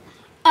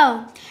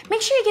 Oh,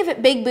 make sure you give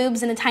it big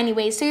boobs in a tiny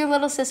way so your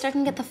little sister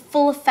can get the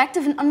full effect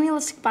of an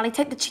unrealistic body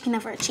type that she can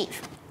never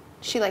achieve.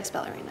 She likes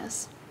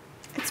ballerinas.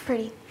 It's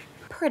pretty.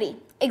 Pretty,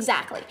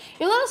 exactly.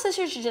 Your little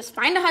sister should just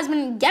find a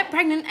husband, get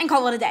pregnant, and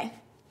call it a day.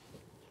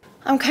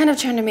 I'm kind of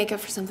trying to make up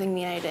for something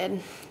mean I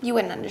did. You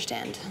wouldn't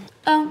understand.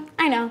 Oh,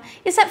 I know.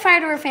 You set fire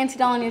to her fancy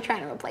doll and you're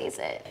trying to replace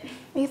it.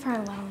 Leave her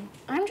alone.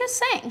 I'm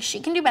just saying, she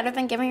can do better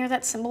than giving her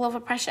that symbol of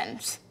oppression.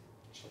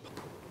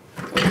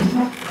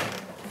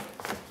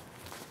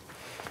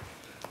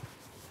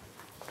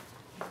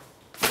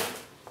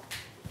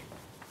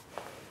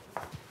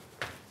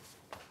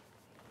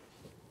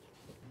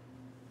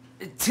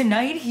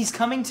 Tonight? He's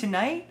coming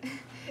tonight?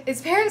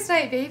 It's parents'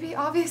 night, baby.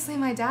 Obviously,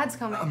 my dad's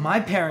coming. My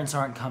parents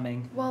aren't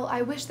coming. Well,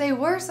 I wish they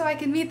were so I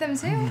could meet them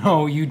too.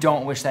 No, you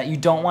don't wish that. You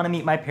don't want to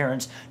meet my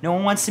parents. No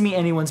one wants to meet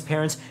anyone's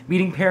parents.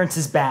 Meeting parents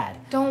is bad.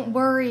 Don't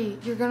worry.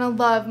 You're gonna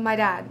love my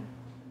dad.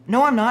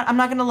 No, I'm not. I'm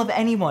not gonna love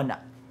anyone.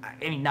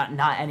 I mean,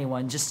 not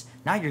anyone. Just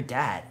not your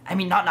dad. I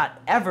mean,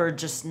 not ever.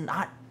 Just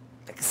not.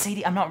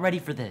 Sadie, I'm not ready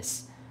for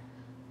this.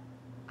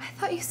 I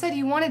thought you said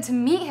you wanted to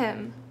meet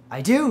him.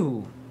 I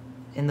do.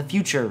 In the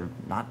future,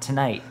 not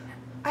tonight.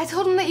 I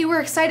told him that you were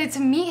excited to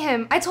meet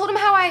him. I told him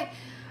how I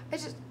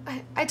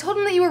told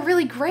him that you were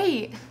really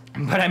great.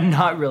 But I'm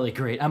not really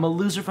great. I'm a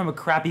loser from a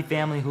crappy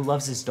family who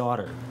loves his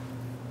daughter.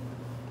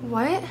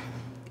 What?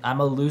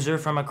 I'm a loser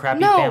from a crappy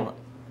No.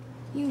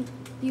 family.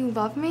 You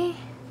love me?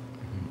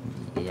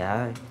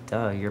 Yeah,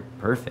 duh, you're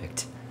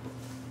perfect.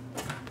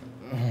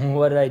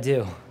 What did I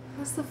do?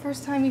 That's the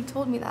first time you've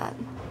told me that.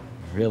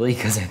 Really?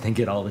 Because I think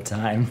it all the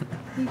time.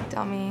 You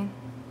dummy.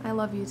 I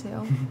love you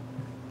too.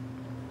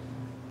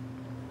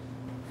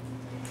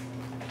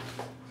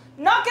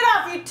 Knock it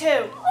off, you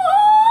two!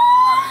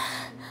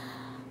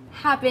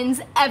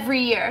 Happens every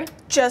year.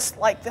 Just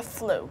like the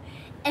flu.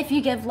 If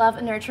you give love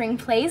a nurturing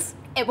place,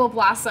 it will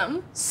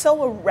blossom. So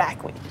will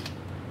ragweed.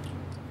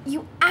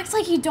 You act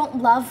like you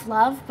don't love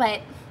love,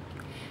 but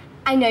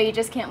I know you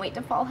just can't wait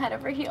to fall head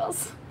over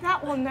heels.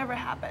 That will never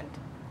happen.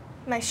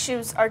 My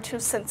shoes are too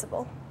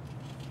sensible.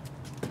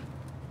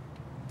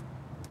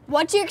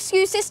 What's your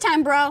excuse this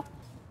time, bro?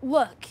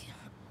 Look,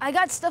 I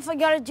got stuff I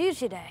gotta do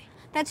today.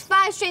 That's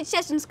 5 straight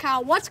sessions,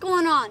 Kyle. What's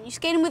going on? You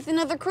skating with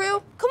another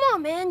crew? Come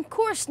on, man. Of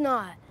course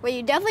not. Well,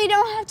 you definitely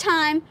don't have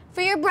time for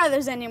your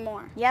brothers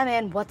anymore. Yeah,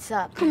 man. What's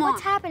up? Come on.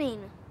 What's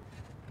happening?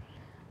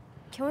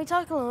 Can we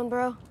talk alone,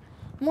 bro?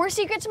 More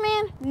secrets,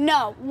 man?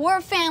 No, we're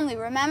a family,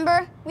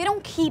 remember? We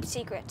don't keep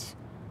secrets.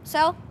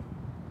 So,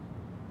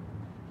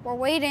 we're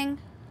waiting.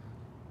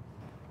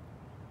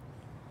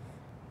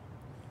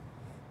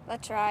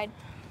 Let's ride.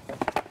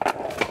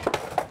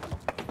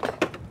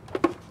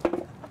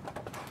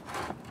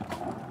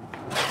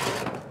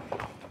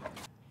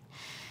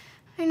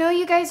 I know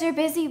you guys are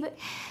busy, but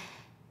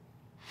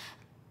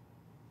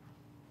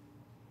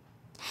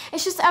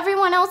it's just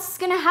everyone else is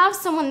gonna have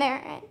someone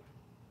there. And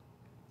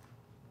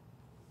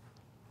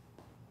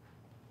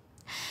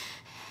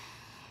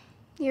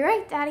you're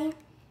right, Daddy.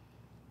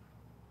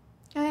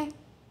 Okay.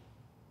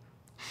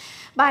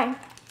 Bye.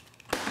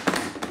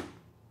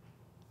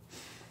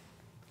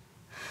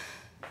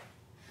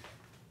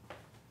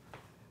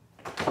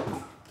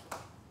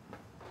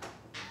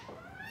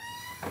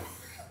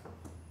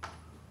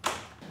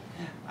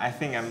 I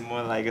think I'm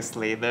more like a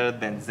Slater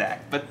than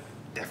Zach, but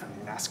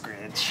definitely not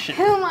Scritch.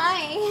 Who am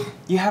I?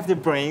 You have the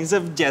brains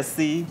of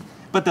Jesse,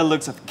 but the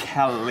looks of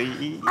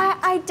Kelly.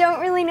 I don't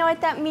really know what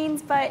that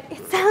means, but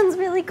it sounds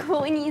really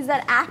cool when you use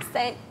that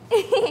accent.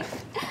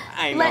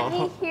 I know. Let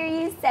me hear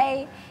you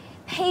say,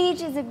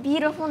 Paige is a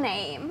beautiful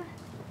name.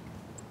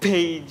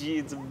 Paige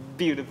is a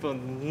beautiful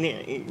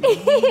name.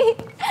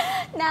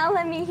 Now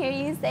let me hear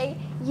you say,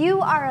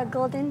 you are a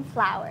golden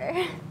flower.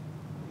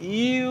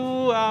 You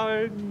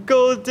are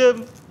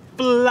golden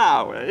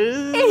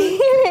flowers.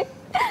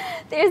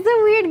 There's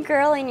a weird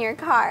girl in your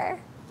car.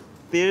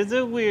 There's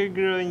a weird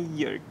girl in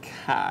your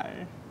car.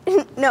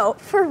 No,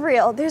 for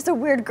real, there's a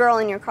weird girl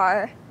in your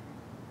car.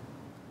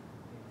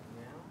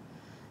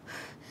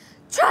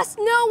 Trust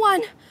no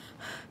one.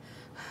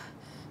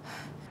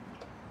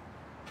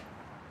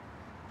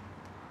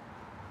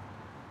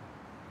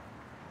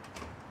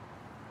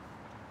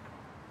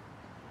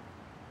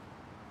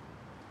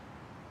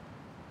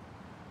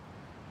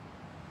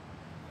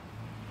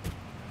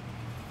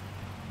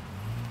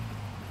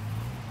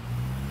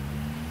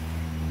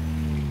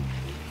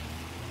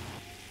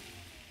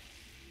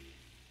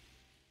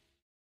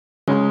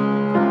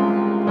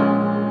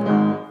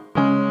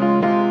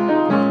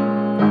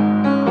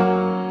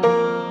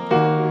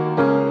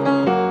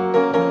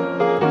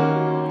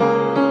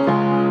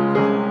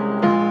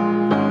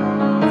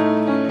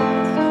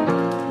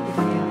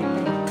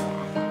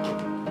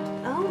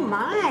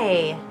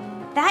 my.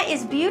 That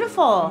is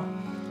beautiful.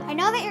 I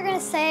know that you're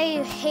gonna say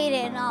you hate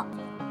it and all.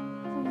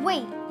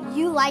 Wait,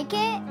 you like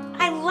it?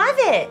 I love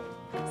it.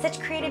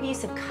 Such creative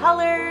use of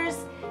colors,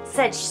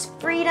 such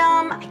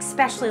freedom,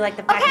 especially like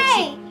the fact that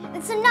Okay,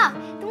 it's enough.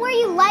 The more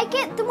you like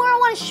it, the more I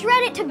want to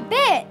shred it to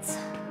bits.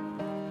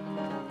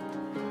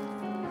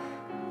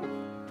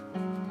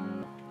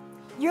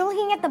 You're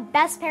looking at the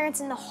best parents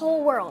in the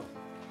whole world.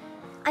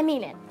 I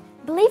mean it.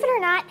 Believe it or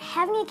not,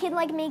 having a kid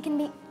like me can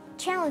be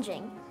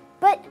challenging.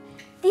 But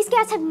these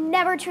guys have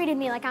never treated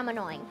me like I'm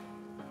annoying.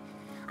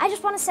 I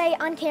just want to say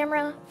on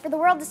camera for the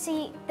world to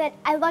see that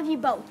I love you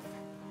both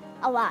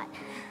a lot.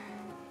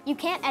 You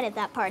can't edit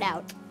that part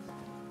out.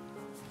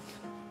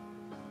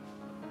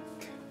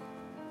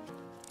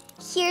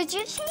 Here's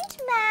your change,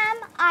 ma'am.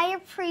 I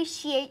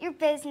appreciate your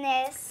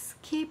business.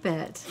 Keep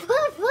it.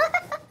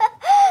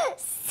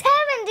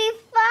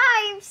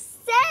 75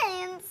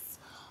 cents.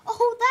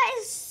 Oh, that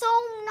is so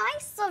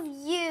nice of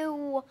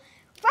you.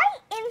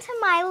 Right into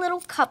my little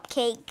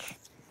cupcake.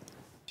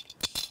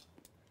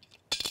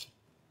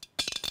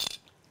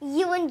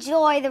 You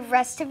enjoy the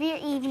rest of your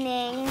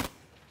evening.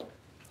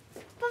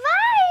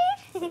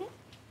 Bye-bye.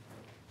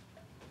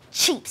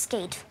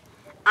 Cheapskate.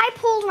 I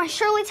pulled my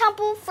Shirley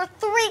Temple for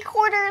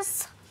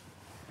 3/4.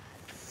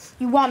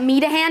 You want me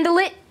to handle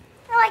it?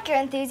 I like your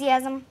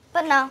enthusiasm,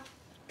 but no.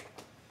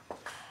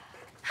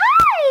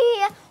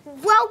 Hi!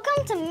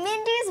 Welcome to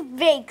Mindy's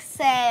Bake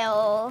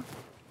Sale.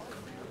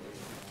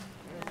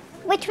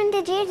 Which one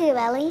did you do,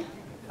 Ellie?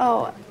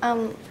 Oh,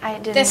 I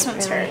didn't. This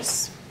one's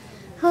hers.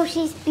 Oh,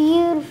 she's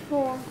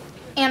beautiful.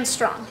 And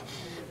strong.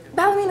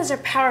 Ballerinas are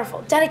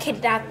powerful,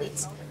 dedicated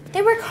athletes.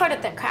 They work hard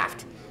at their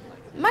craft.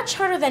 Much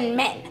harder than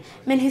men.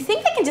 Men who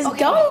think they can just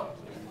go.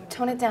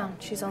 Tone it down.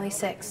 She's only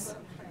 6.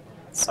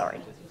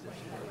 Sorry.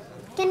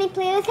 Can you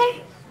play with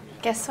her?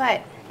 Guess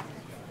what?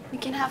 You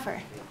can have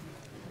her.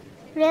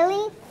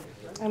 Really?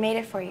 I made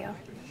it for you.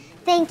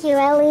 Thank you,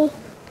 Ellie.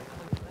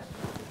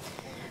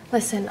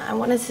 Listen, I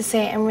wanted to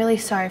say I'm really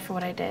sorry for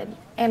what I did.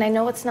 And I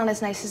know it's not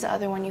as nice as the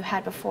other one you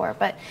had before,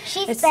 but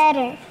She's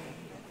better.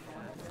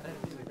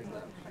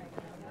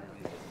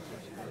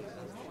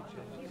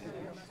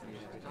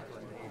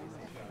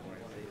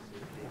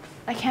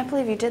 I can't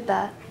believe you did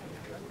that.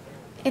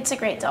 It's a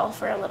great doll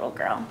for a little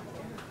girl.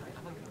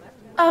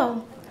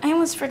 Oh, I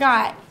almost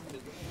forgot.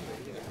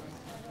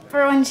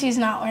 For when she's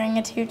not wearing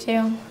a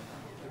tutu.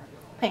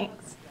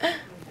 Thanks.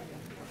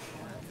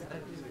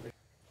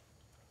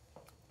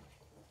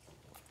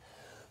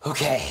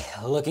 Okay,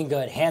 looking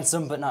good.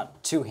 Handsome, but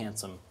not too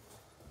handsome.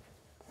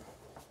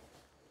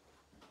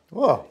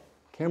 Whoa,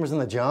 camera's in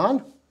the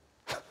John?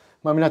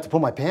 Remind me not to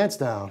pull my pants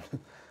down.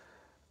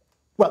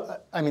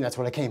 Well, I mean, that's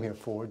what I came here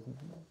for.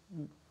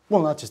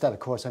 Well, not just that, of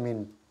course. I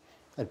mean,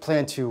 I'd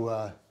planned to,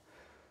 I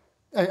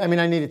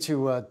needed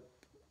to,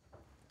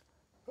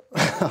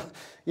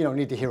 you don't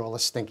need to hear all the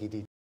stinky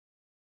details.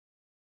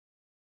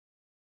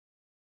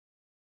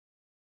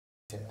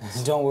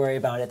 Don't worry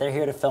about it. They're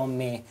here to film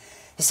me.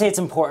 They say it's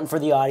important for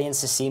the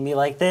audience to see me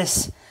like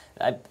this.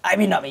 I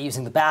mean, not me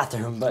using the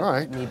bathroom,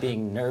 but me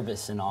being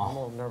nervous and all. I'm a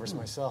little nervous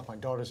myself. My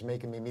daughter's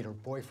making me meet her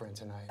boyfriend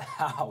tonight.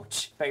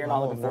 Ouch. Bet you're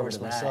not looking forward to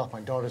that. Myself. My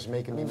daughter's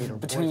making me meet her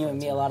Between you and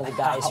me, a lot of the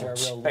guys here are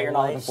real low. Bet you're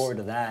not looking forward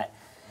to that.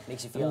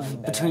 Makes you feel any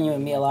better. Between you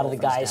and me, a lot of the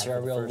guys here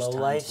are real low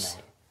lives.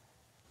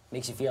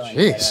 Makes you feel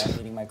any better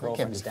meeting my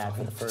girlfriend's dad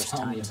for the first time.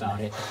 Tell me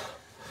about it.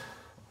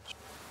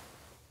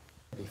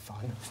 Be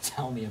fun.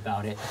 Tell me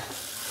about it.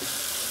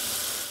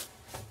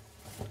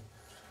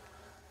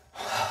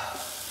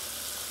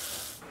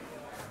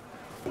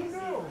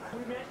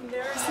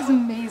 This is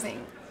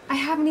amazing. I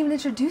haven't even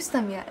introduced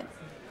them yet.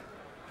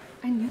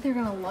 I knew they were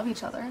gonna love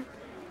each other.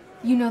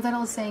 You know that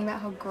old saying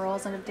about how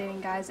girls end up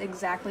dating guys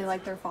exactly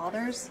like their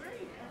fathers?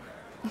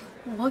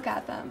 Look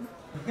at them.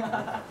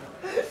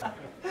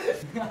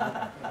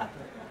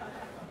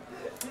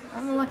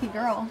 I'm a lucky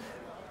girl.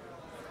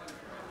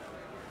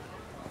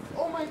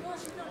 Oh my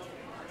gosh.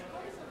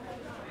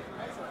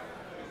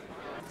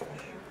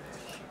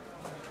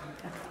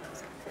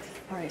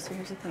 All right, so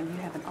here's the thing. You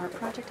have an art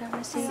project I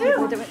want to see.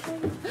 Sue. Is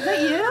that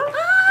you?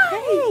 Hi.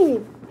 Hey.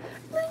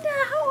 Linda,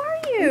 how are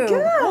you?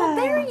 Good. Oh,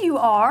 there you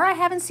are. I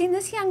haven't seen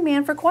this young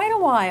man for quite a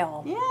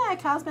while. Yeah,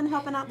 Kyle's been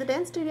helping out the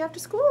dance studio after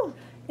school.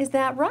 Is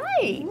that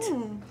right?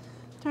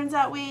 Turns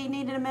out we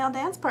needed a male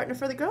dance partner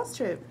for the girls'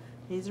 troupe.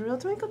 He's a real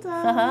twinkle toes.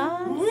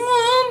 Mom!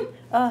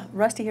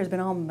 Rusty here's been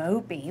all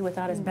mopey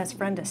without his best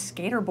friend to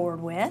skaterboard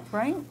with,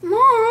 right?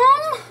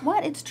 Mom!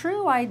 What? It's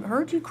true. I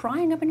heard you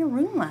crying up in your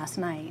room last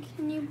night.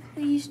 Can you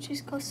please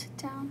just go sit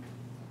down?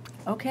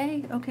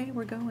 Okay,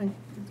 we're going.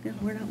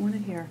 We're not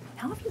here.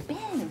 How have you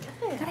been?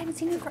 Good. God, I haven't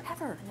seen you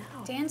forever.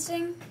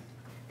 Dancing?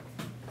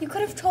 You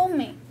could have told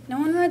me.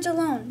 No one rides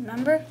alone,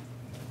 remember?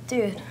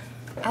 Dude,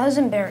 I was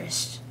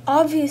embarrassed.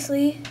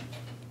 Obviously.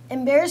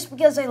 Embarrassed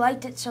because I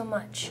liked it so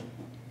much.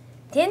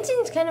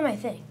 Dancing's kind of my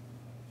thing.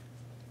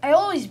 I'll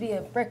always be a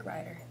brick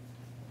rider.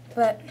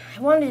 But I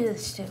want to do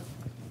this too.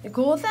 You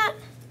cool with that?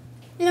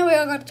 You know we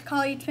all got to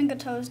call you Twinkle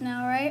Toes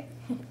now, right?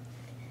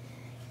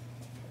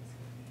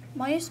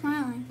 Why are you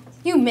smiling?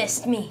 You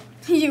missed me.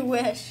 You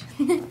wish.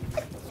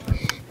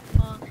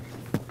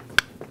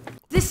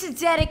 This is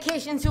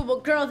dedication to a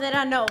girl that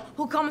I know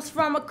who comes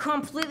from a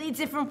completely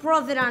different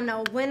world that I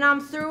know. When I'm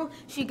through,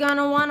 she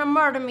gonna wanna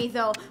murder me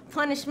though.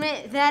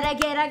 Punishment that I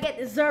get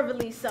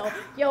deservedly so.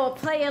 Yo, a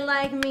player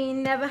like me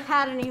never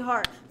had any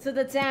heart. To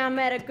the day I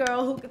met a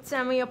girl who could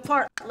tear me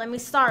apart. Let me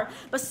start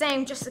by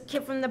saying just a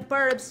kid from the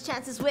burbs.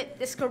 Chances with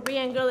this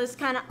Korean girl is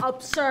kinda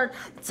absurd.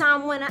 The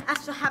time when I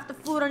asked for half the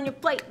food on your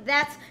plate,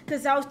 that's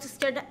cause I was too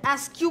scared to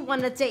ask you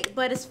on a date.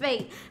 But it's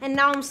fate, and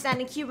now I'm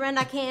standing here and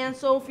I can't.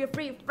 So if you're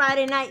free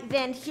Friday night,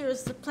 then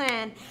here's the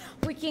plan.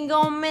 We can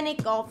go mini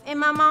golf in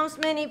my mom's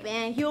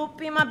minivan. You'll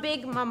be my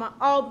big mama,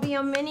 I'll be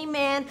a mini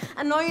man.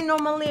 I know you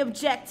normally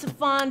object to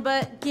fun,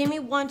 but give me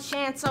one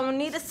chance. I will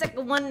need a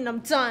second one and I'm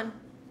done.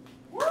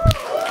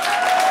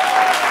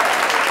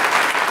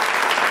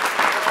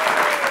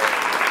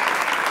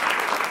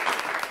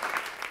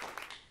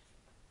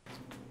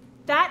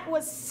 That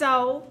was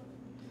so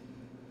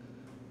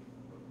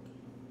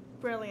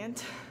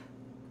brilliant.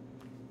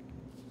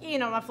 You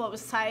know my flow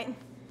was tight.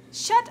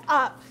 Shut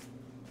up.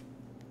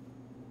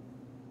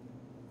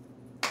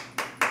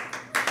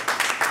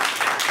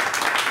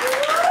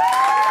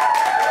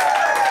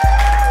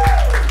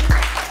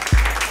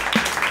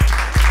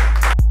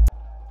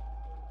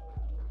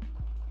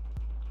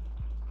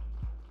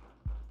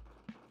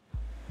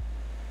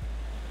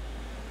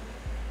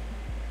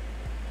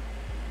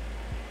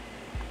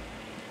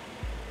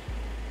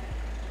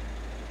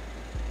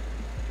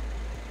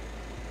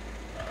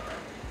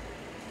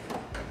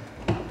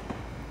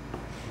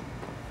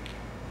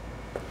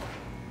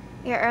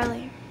 You're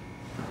early.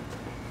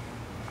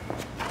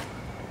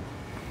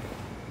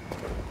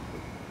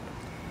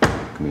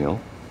 Camille?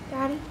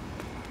 Daddy?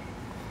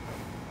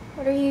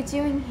 What are you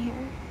doing here?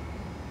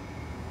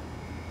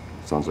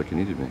 Sounds like you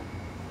needed me.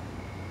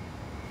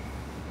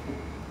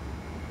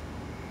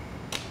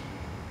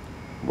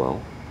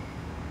 Well?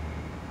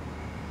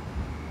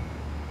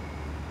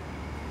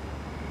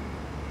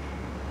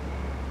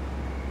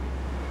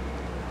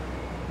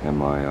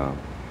 Am I,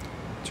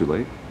 too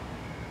late?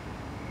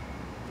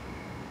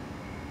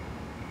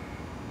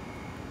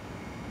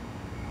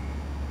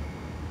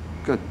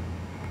 Good.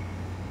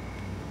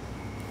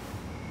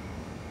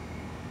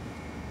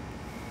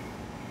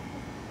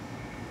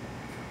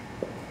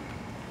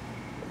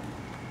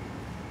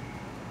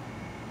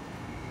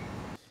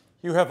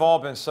 You have all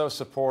been so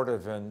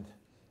supportive, and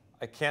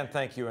I can't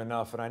thank you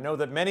enough. And I know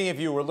that many of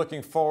you were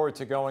looking forward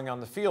to going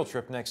on the field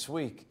trip next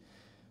week,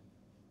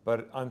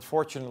 but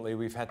unfortunately,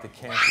 we've had to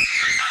cancel.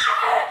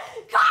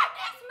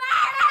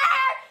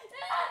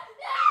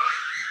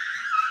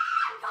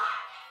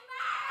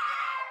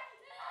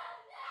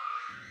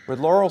 Would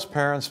Laurel's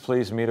parents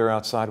please meet her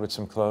outside with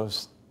some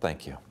clothes?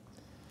 Thank you.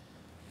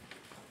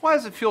 Why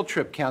is the field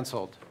trip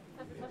canceled?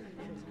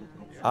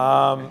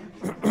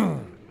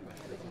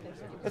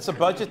 It's a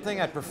budget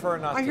thing. I prefer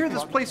not to. I hear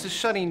this place is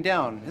shutting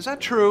down. Is that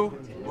true?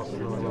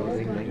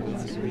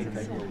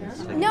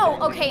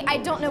 No, okay, I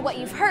don't know what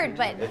you've heard,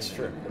 but... It's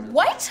true.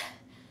 What?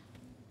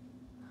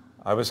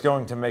 I was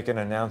going to make an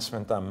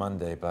announcement on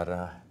Monday, but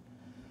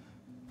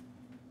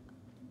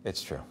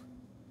it's true.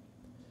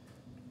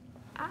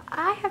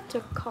 I have to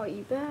call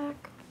you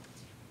back.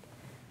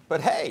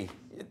 But hey,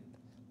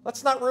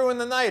 let's not ruin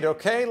the night,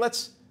 okay?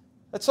 Let's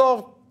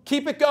all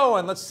keep it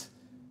going. Let's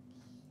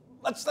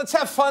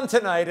have fun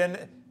tonight.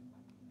 And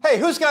hey,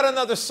 who's got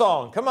another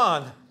song? Come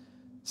on.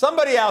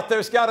 Somebody out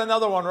there's got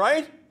another one,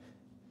 right?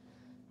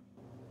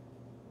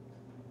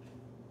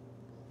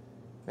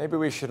 Maybe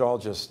we should all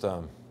just,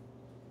 I'm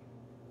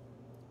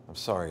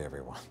sorry,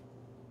 everyone.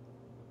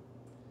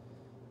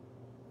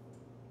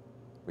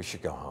 We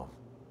should go home.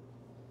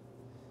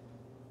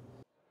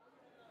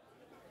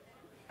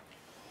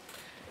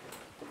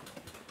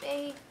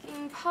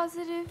 Making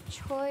positive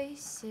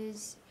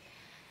choices,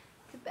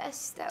 the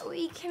best that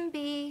we can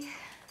be.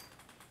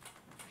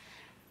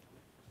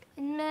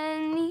 In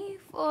many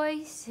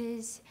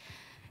voices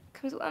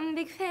comes one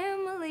big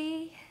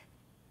family.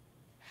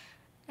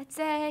 At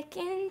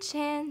second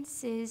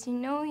chances, you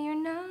know you're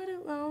not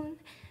alone.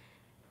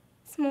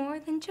 It's more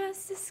than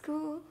just a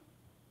school,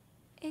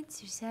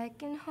 it's your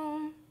second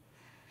home.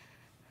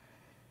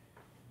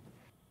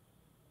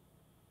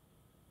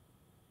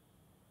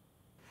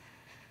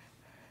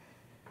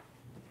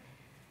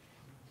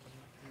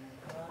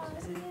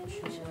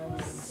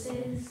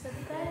 Choices, the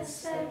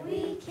best that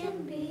we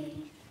can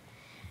be.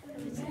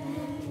 With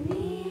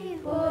many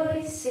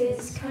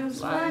voices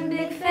comes one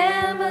big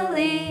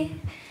family.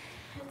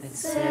 With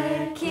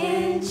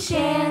second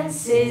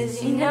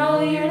chances, you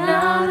know you're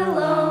not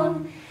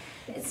alone.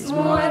 It's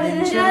more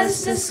than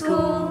just a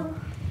school,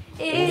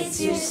 it's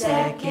your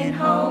second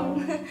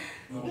home.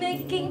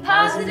 Making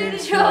positive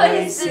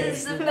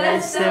choices, the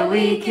best that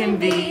we can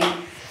be.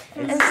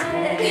 As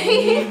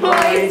many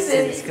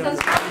voices comes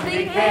one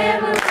big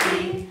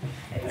family.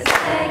 With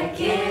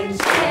second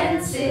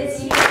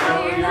chances, you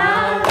know you're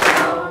not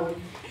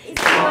alone.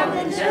 It's more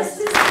than just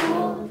a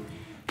school,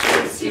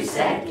 it's your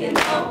second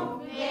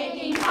home.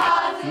 Making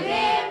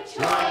positive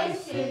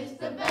choices,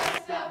 the best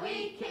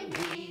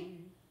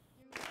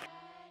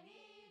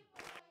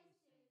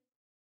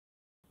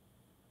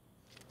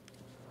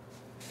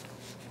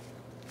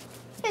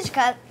Here's your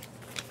cut.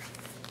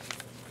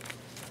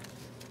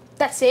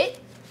 That's it?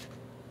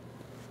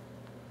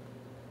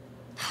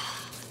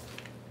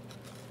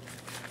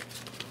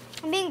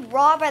 I'm being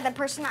robbed by the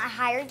person I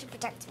hired to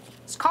protect me.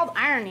 It's called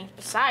irony.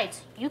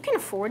 Besides, you can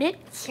afford it.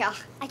 Yeah,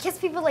 I guess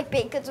people like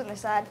baked goods when they're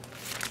sad.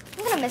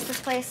 I'm gonna miss this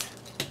place.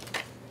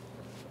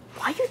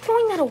 Why are you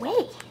throwing that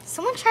away?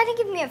 Someone tried to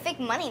give me a fake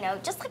money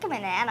note, just like a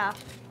banana.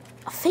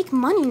 A fake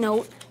money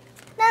note?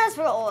 That's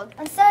real old.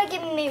 Instead of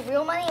giving me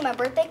real money in my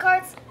birthday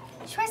cards,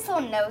 they try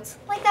throwing notes,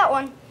 like that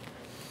one.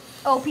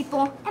 Oh,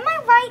 people, am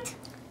I right?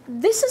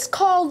 This is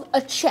called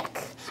a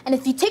check. And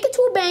if you take it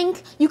to a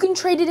bank, you can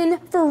trade it in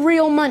for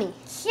real money.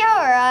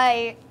 Yeah,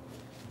 right.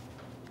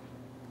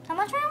 How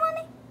much real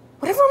money?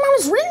 Whatever amount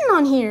is written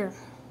on here.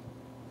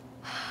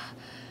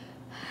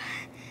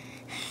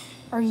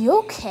 Are you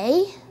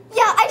okay?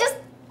 Yeah,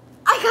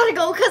 I gotta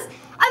go because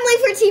I'm late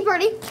for a tea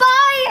party.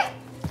 Bye!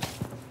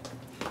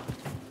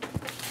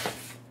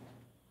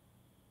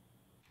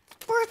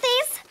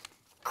 Birthdays,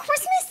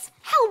 Christmas,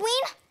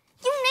 Halloween,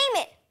 you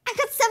name it. I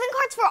got 7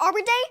 cards for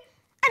Arbor Day.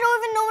 I don't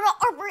even know what an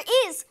arbor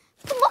is.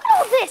 But look at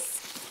all this.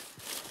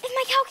 If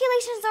my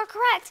calculations are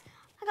correct,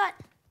 I got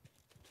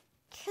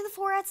here the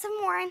 4 at 7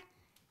 more and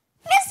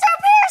Mr.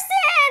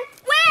 Pearson,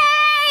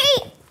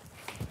 wait!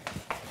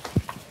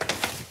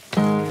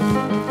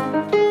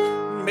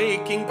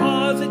 Making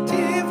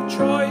positive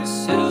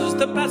choices,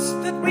 the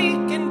best that we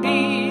can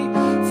be.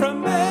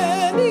 From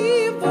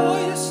many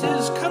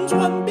voices comes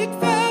one big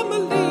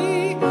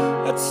family.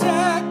 At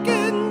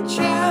second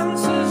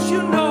chances,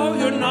 you know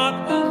you're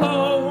not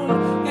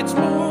alone. It's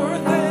more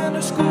than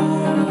a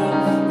school,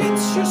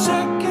 it's your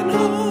second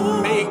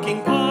home.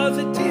 Making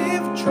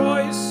positive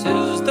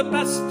choices, the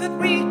best that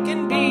we